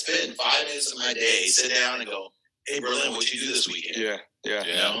 let's spend 5 minutes of my day, sit down and go, hey, Berlin, what you do this weekend? Yeah.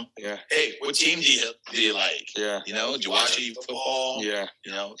 Hey, what team do you like? Yeah. Did you watch any football? Yeah.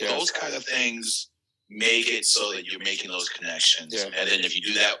 Those kind of things make it so that you're making those connections. Yeah. And then if you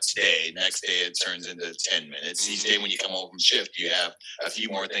do that today, next day it turns into 10 minutes. Each day when you come home from shift, you have a few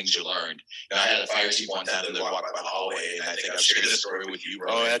more things you learned. I had a fire chief one time that walked by the hallway, and I think I've shared this story with you, bro.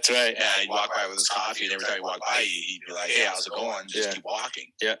 Oh, that's right. Yeah, he'd walk by with his coffee, and every time he walked by, he'd be like, hey, how's it going? Just keep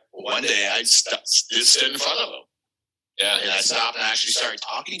walking. Yeah. Well, one day I just stood in front of him. Yeah, and I stopped and actually started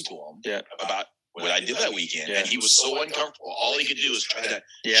talking to him about what I did that weekend. And he was so uncomfortable. All he could do was try to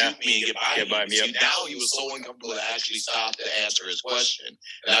shoot me and get by me. See, now he was so uncomfortable that I actually stopped to answer his question.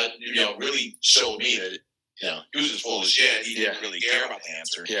 And that, really showed me that, he was just full of shit. He didn't really care about the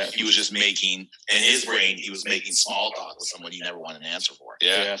answer. Yeah. He was just making, in his brain, he was making small talk with someone he never wanted an answer for.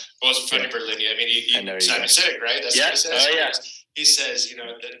 Yeah. Well, it's funny, Berlin. I mean, Simon Sinek, right? That's what he says. Oh, yeah. He says,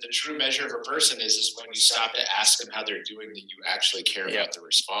 the true measure of a person is when you stop to ask them how they're doing, that you actually care about the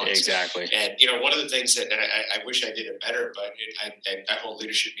response. Exactly. And, one of the things that, and I wish I did it better, but I hold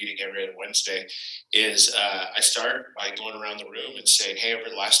leadership meeting every other Wednesday, is I start by going around the room and saying, hey, over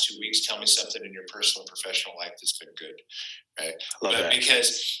the last 2 weeks, tell me something in your personal and professional life that's been good. Right. Love that.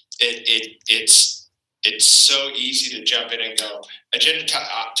 Because it's so easy to jump in and go, agenda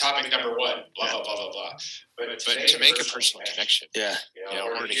topic number 1, blah, blah, blah, blah, blah. But to make a personal connection,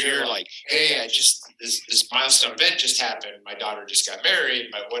 or to hear like, hey, this milestone event just happened. My daughter just got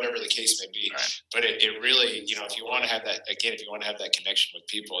married, whatever the case may be. Right. But it really, if you want to have that, again, if you want to have that connection with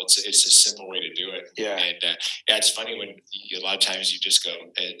people, it's a simple way to do it. Yeah. And it's funny when a lot of times you just go,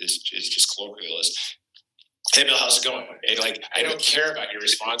 it's just colloquialist. Hey, Bill, how's it going? And I don't care about your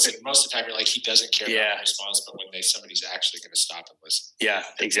response. And most of the time you're like, he doesn't care about my response. But when somebody's actually going to stop and listen. Yeah,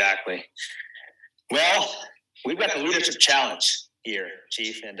 exactly. Well, we've got the leadership challenge here,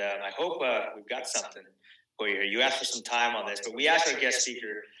 Chief. And I hope we've got something for you here. You asked for some time on this, but we asked our guest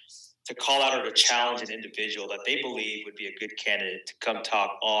speaker to call out or to challenge an individual that they believe would be a good candidate to come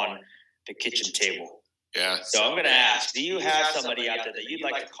talk on the kitchen table. Yeah. So I'm going to ask, do you have somebody out there that you'd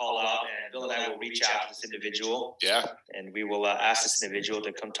like to call out? And Bill and I will reach out to this individual. Yeah. And we will ask this individual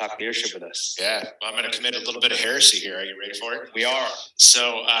to come talk leadership with us. Yeah. Well, I'm going to commit a little bit of heresy here. Are you ready for it? We are.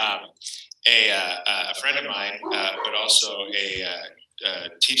 So a friend of mine, but also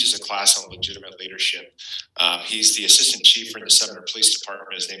teaches a class on legitimate leadership. He's the assistant chief for the Sumner Police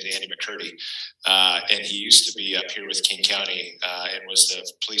Department. His name is Andy McCurdy. And he used to be up here with King County and was the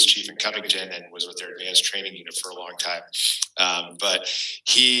police chief in Covington and was with their advanced training unit for a long time. But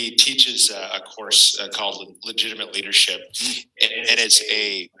he teaches a course called Legitimate Leadership. And it's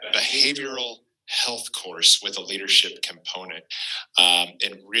a behavioral health course with a leadership component.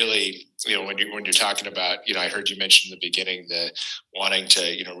 And really, when you're talking about, I heard you mention in the beginning the wanting to,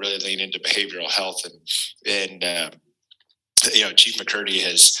 really lean into behavioral health, and Chief McCurdy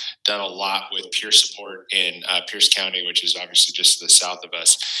has done a lot with peer support in Pierce County, which is obviously just to the south of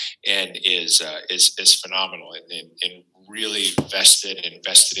us, and is phenomenal and really invested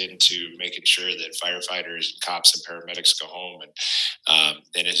into making sure that firefighters and cops and paramedics go home, and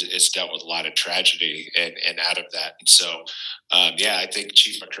it's dealt with a lot of tragedy and out of that. And so, I think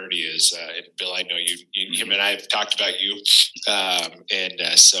Chief McCurdy is, and Bill, I know him and I have talked about you, so I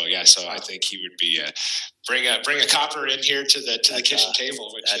think he would be bring a copper in here to the kitchen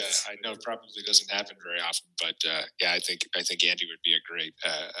table, which I know probably doesn't happen very often. But I think Andy would be a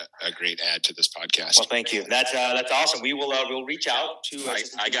great add to this podcast. Well, thank you. That's awesome. We'll reach out to.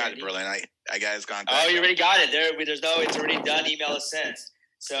 I got it, Berlin. I got his contact. Oh, you already got it. It's already done. Email is sent.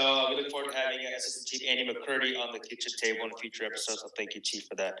 So we look forward to having Assistant Chief Andy McCurdy on the kitchen table in future episodes. So thank you, Chief,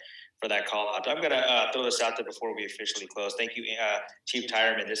 for that call out. I'm going to throw this out there before we officially close. Thank you, Chief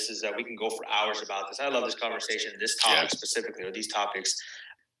Tyerman. This is we can go for hours about this. I love this conversation, this topic specifically, or these topics.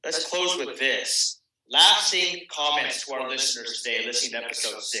 Let's close with this. Lasting comments to our listeners today, listening to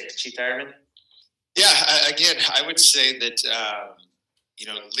episode 6. Chief Tyerman? Yeah, again, I would say that,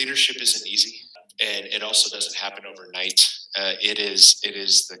 leadership isn't easy, and it also doesn't happen overnight. It is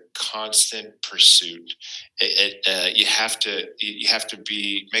the constant pursuit. You have to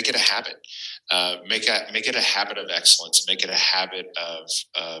make it a habit. Make it a habit of excellence. Make it a habit of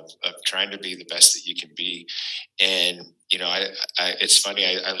trying to be the best that you can be. And it's funny.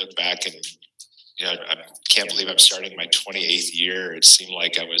 I look back and I can't believe I'm starting my 28th year. It seemed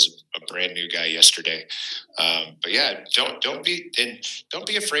like I was a brand new guy yesterday. But don't be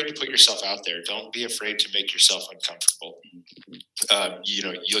afraid to put yourself out there. Don't be afraid to make yourself uncomfortable.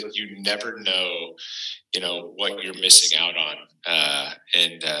 You never know, what you're missing out on.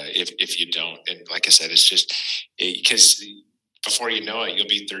 And if you don't, and like I said, it's just because before you know it, you'll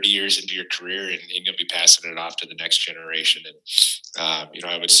be 30 years into your career and you'll be passing it off to the next generation. And,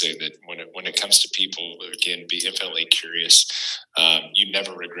 I would say that when it comes to people, again, be infinitely curious. You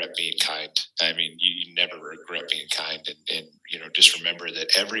never regret being kind. I mean, you never regret being kind. And just remember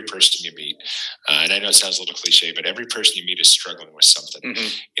that every person you meet, and I know it sounds a little cliche, but every person you meet is struggling with something,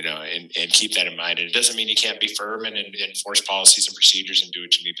 and keep that in mind. And it doesn't mean you can't be firm and enforce policies and procedures and do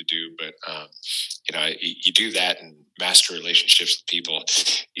what you need to do. But, you do that and master relationships with people.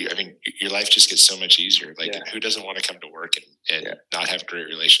 Your life just gets so much easier. Who doesn't want to come to work and not have great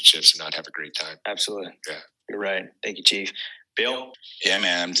relationships and not have a great time? Absolutely. Yeah. You're right. Thank you, Chief. Bill? Yeah,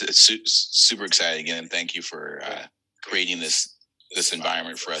 man, I'm super excited again. Thank you for creating this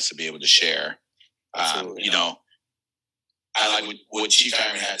environment for us to be able to share. I like what Chief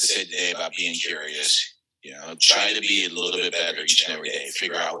Tyerman had to say today about being curious. Try to be a little bit better each and every day.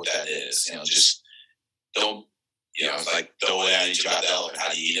 Figure out what that is. Just don't, like the old adage about the elephant,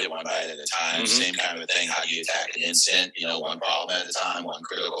 how do you eat it one bite at a time? Same kind of a thing. How do you attack an instant? One problem at a time, one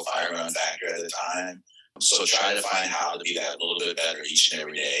critical fire run factor at a time. So try to find how to be that a little bit better each and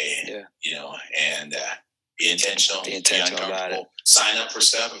every day. And be intentional. Be uncomfortable. Sign up for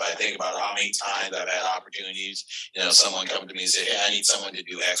stuff. If I think about how many times I've had opportunities, someone come to me and say, "Hey, I need someone to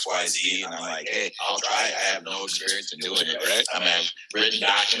do X, Y, Z," and I'm like, "Hey, I'll try it. I have no experience in doing it. Right? I've written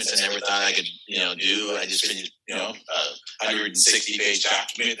documents I never thought I could, do. I just finished, 160-page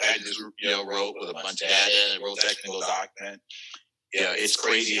document I just, wrote with a bunch of data and a real technical document. It's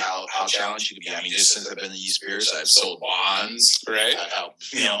crazy how challenging it can be. Just since I've been in East Pierce, I've sold bonds. Right. I've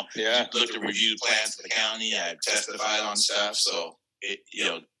helped, looked at reviewed plans for the county. I've testified on stuff. So,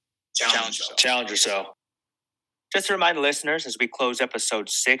 challenge yourself. Challenge yourself. Just to remind the listeners, as we close episode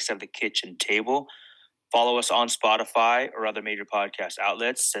 6 of The Kitchen Table, follow us on Spotify or other major podcast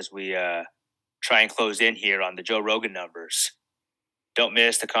outlets as we try and close in here on the Joe Rogan numbers. Don't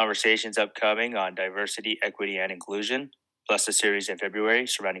miss the conversations upcoming on diversity, equity, and inclusion, plus the series in February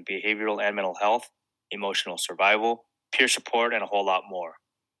surrounding behavioral and mental health, emotional survival, peer support, and a whole lot more.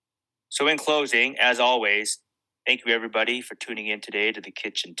 So in closing, as always, thank you everybody for tuning in today to The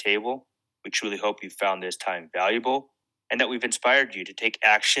Kitchen Table. We truly hope you found this time valuable and that we've inspired you to take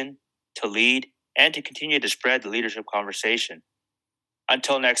action, to lead, and to continue to spread the leadership conversation.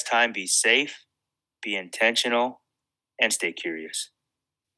 Until next time, be safe, be intentional, and stay curious.